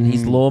Frankston,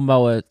 his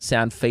lawnmower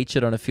sound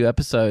featured on a few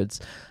episodes.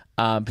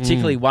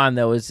 Particularly one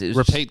that was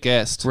repeat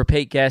guest.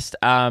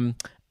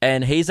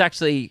 And he's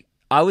actually,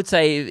 I would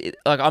say,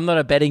 like, I'm not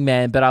a betting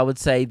man, but I would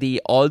say the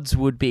odds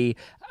would be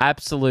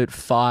absolute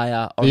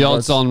fire. The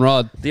odds on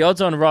Rod. The odds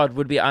on Rod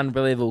would be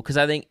unbelievable, because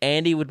I think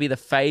Andy would be the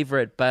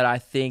favourite, but I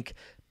think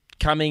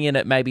coming in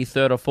at maybe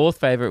 3rd or 4th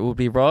favourite would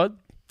be Rod.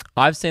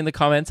 I've seen the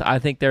comments. I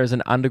think there is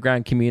an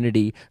underground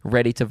community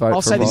ready to vote for Rod.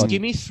 I'll say this,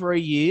 give me 3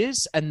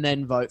 years and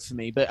then vote for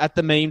me. But at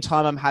the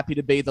meantime, I'm happy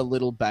to be the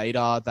little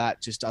beta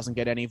that just doesn't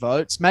get any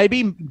votes.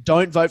 Maybe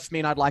don't vote for me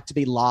and I'd like to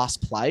be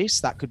last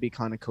place. That could be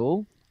kind of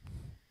cool.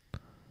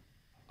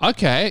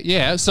 Okay,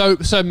 yeah. So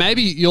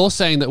maybe you're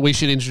saying that we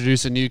should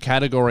introduce a new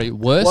category,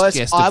 worst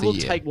guest of the year. I will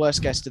take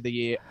worst guest of the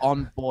year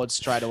on board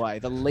straight away.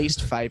 The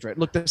least favourite.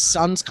 Look, the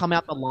sun's come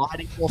out the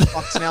lighting 4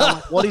 fucks now. I'm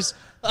like, what is...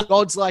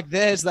 God's like,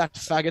 there's that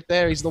faggot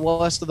there. He's the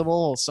worst of them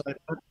all. So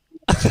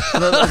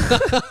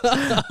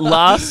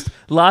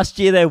last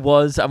year there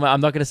was, I'm not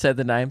going to say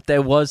the name,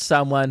 there was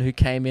someone who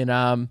came in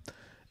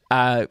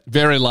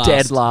very last.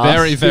 Dead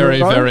last.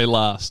 Very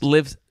last.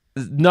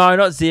 No,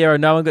 not 0.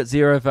 No one got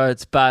 0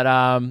 votes, but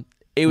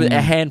it was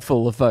a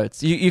handful of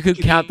votes. You could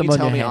count them on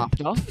your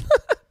hand. After?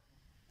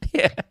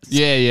 Yes.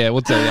 Yeah,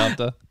 we'll tell you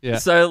after. Yeah.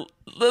 So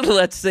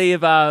let's see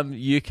if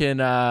you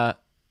can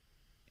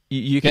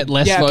you get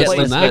less votes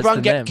than that.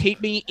 Everyone keep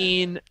me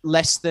in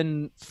less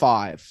than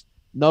 5.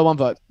 No one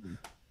vote.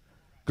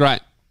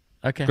 Great.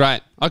 Okay.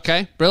 Great.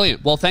 Okay.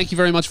 Brilliant. Well, thank you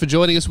very much for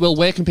joining us, Will.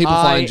 Where can people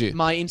find you?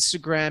 My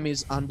Instagram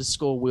is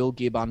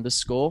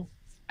 _WillGibb_.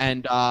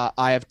 And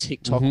I have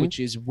TikTok, which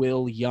is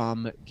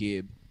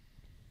WillYumGibb.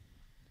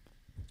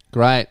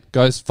 Great.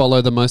 Go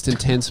follow the most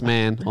intense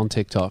man on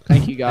TikTok.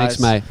 Thank you, guys.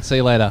 Thanks, mate. See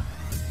you later.